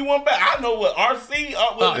 I give you one back. I know what RC,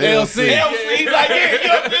 LC. Like,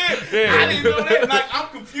 I didn't know that. Like, I'm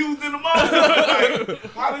confused in the moment.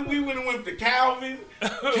 Like, how did we went to Calvin,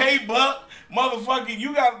 K-Buck, motherfucking,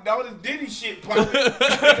 you got all this Diddy shit popping.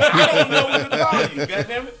 I don't know what to call you,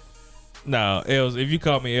 goddammit. No, if you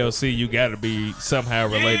call me LC, you gotta be somehow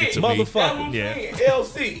related to me. Motherfucker. Yeah.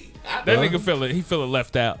 LC. That nigga feel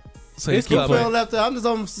left out. So It's feel left out. I'm just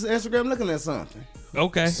on Instagram looking at something.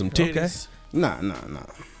 Okay. Some titties. Nah.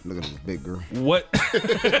 Look at this big girl. What?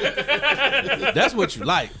 That's what you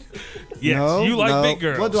like. Yes, you like big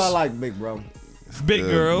girls. What do I like, big bro? Big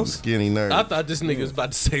girls. Skinny nerds. I thought this nigga was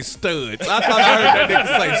about to say studs. I thought I heard that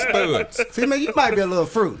nigga say studs. See, man, you might be a little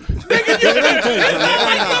fruity. Did you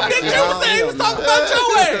say he was talking about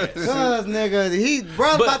your ass? Cuz, nigga, he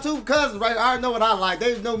brought my two cousins, right? I already know what I like.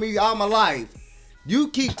 They know me all my life. You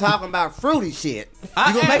keep talking about fruity shit. You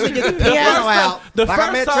gonna make me get the piano out the like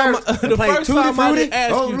I'm at first time- church the and play first Tutti time I Frutti? did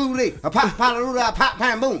ask Oh, you- Rudy. A pop, pop, Rudy, a pop,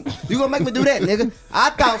 pam, boom. You gonna make me do that, nigga.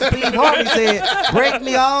 I thought Steve Harvey said, break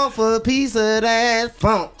me off a piece of that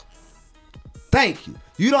funk. Thank you.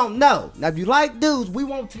 You don't know. Now, if you like dudes, we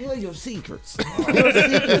won't tell your secrets. Your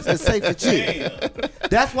secrets is safe with you.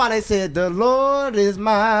 That's why they said, the Lord is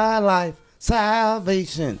my life,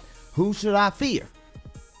 salvation. Who should I fear?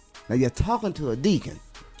 Now, you're talking to a deacon.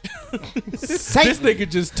 Satan, This nigga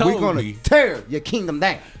just we're told gonna me tear your kingdom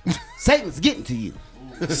down. Satan's getting to you.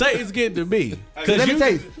 Satan's getting to me. Let me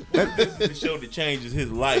tell you. This is the show that changes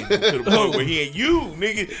his life to the point where he ain't you,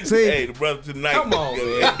 nigga. See? Hey, the brother tonight. Come on,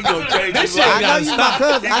 man. He gonna change This his shit life. I know gotta you my stop.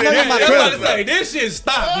 cousin. I know you my I'm about to cousin. say, this shit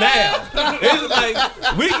stop now. It's like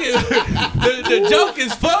we can. The joke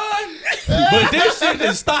is fun, but this shit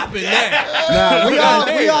is stopping now. Nah, we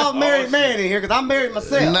Goddamn. all married man in here because I'm married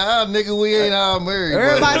myself. Nah, nigga, we ain't all married.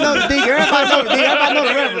 Everybody bro. know the deacon. Everybody know the deacon. Everybody know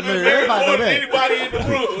the reverend. Everybody know More than that. anybody in the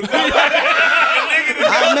room.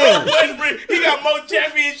 I'm married. He got more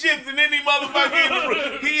championships than any motherfucker in the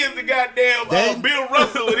room. He is the goddamn Bill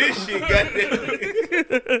Russell of this shit,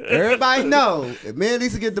 goddamn. Everybody know if me and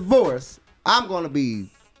Lisa get divorced, I'm gonna be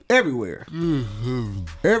everywhere.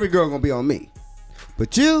 Every girl gonna be on me.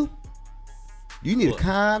 But you need to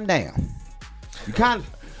calm down. You kind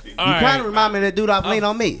of remind me of that dude off Lean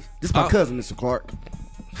on Me. This is my cousin, Mr. Clark.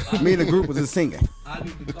 Me and the group was just singing. I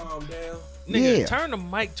need to calm down. Nigga, Yeah. turn the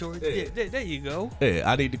mic towards. Yeah, there you go. Yeah,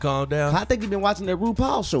 I need to calm down. I think you've been watching that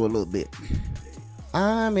RuPaul show a little bit.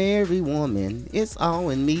 I'm every woman. It's all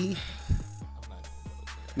in me.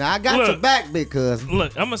 Now I got Look. your back, big cousin.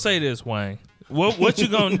 Look, I'm gonna say this, Wayne. What you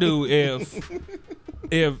gonna do if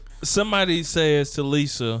somebody says to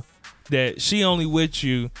Lisa that she only with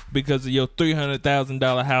you because of your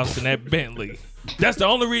 $300,000 house in that Bentley? That's the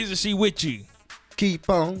only reason she with you. Keep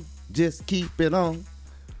on, just keep it on.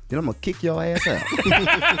 Then I'm gonna kick your ass out.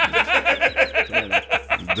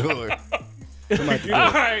 Do it.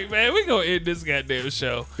 All right, man, we gonna end this goddamn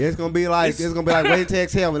show. It's gonna be like Waiting to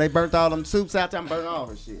Exhale when they burnt all them soups out there and burnt all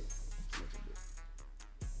her shit.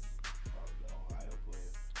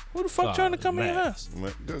 Who the fuck trying to come in your house?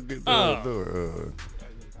 Man, go get Oh. the door.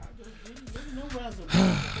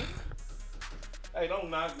 Hey, don't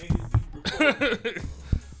knock niggas.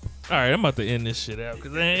 All right, I'm about to end this shit out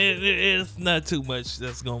because it's not too much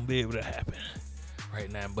that's gonna be able to happen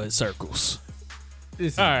right now, but circles.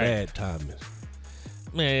 This is All right. bad timing.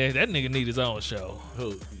 Man, that nigga need his own show.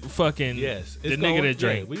 Who? Fucking Yes, the it's nigga going- that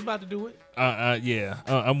drink. Yeah, we about to do it. Yeah,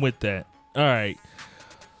 I'm with that. All right.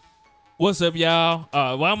 What's up, y'all?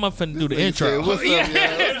 Why am I finna do the Nigga intro? said, "What's up, y'all? What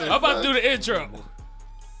the I'm about to do the intro.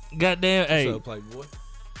 Goddamn, hey. What's up, Playboy?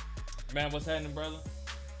 Man, what's happening, brother?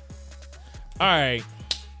 All right.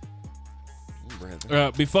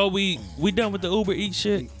 Before we done with the Uber Eats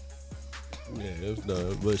shit. Yeah, it was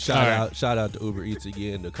done. But All right. shout out to Uber Eats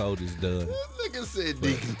again. The code is done. Nigga said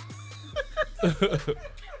Deacon.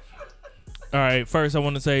 All right, first I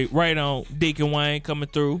want to say right on Deacon Wayne coming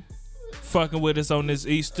through, fucking with us on this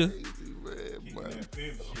Easter,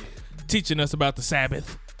 teaching us about the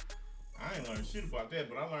Sabbath. I ain't learned shit about that,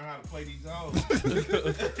 but I learned how to play these hoes.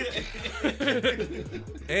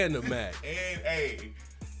 And the Mac. And hey,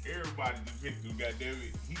 everybody just been through,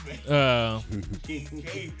 goddammit. He made King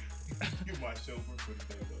K. You're my chauffeur for the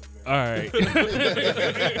day, though, man. All right.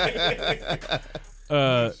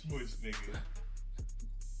 Smush, nigga.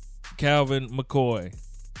 Calvin McCoy.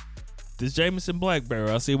 This Jameson Black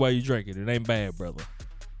Barrel, I see why you drink it. It ain't bad, brother.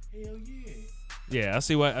 Hell yeah. Yeah, I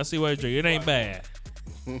see why you drink it. It ain't bad.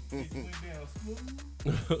 It went down smooth.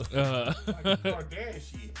 Like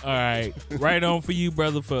Kardashian. All right. Right on for you,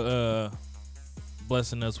 brother, for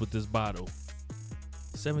blessing us with this bottle.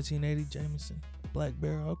 1780 Jameson Black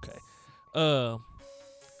Barrel. Okay.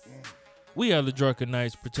 We are the Drunken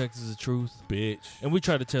Knights, protectors of truth, Bitch. and we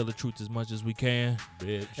try to tell the truth as much as we can.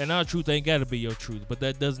 Bitch. And our truth ain't gotta be your truth, but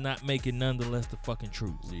that does not make it nonetheless the fucking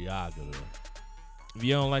truth. Yeah, If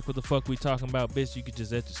you don't like what the fuck we talking about, bitch, you could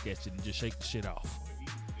just etch a sketch it and just shake the shit off.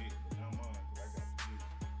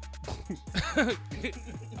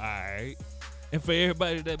 Alright. And for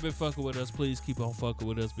everybody that been fucking with us, please keep on fucking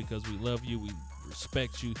with us because we love you, we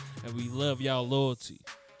respect you, and we love y'all loyalty.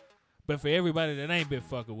 But for everybody that ain't been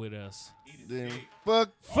fucking with us, Then fuck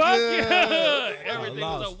fuck yeah. yeah! Everything was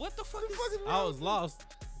lost. like, what the fuck is I was lost.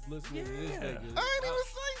 listening to this nigga. I ain't even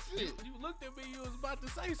say shit. You looked at me, you was about to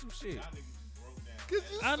say some shit. Y'all niggas just broke down. Cause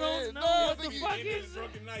you I don't said, know nah, what the nigga, fuck Ain't is this it.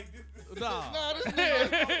 drunken night? Nah. Nah,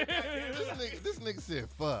 this nigga said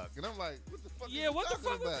fuck, and I'm like, what the fuck? Yeah, is what the talking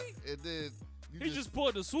fuck was about? he? And then you He just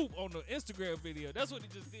pulled the swoop on the Instagram video. That's what he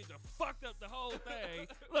just did. Just fucked up the whole thing.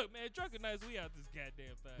 Look, man, Drunken Nights, we out this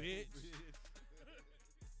goddamn thing. Bitch.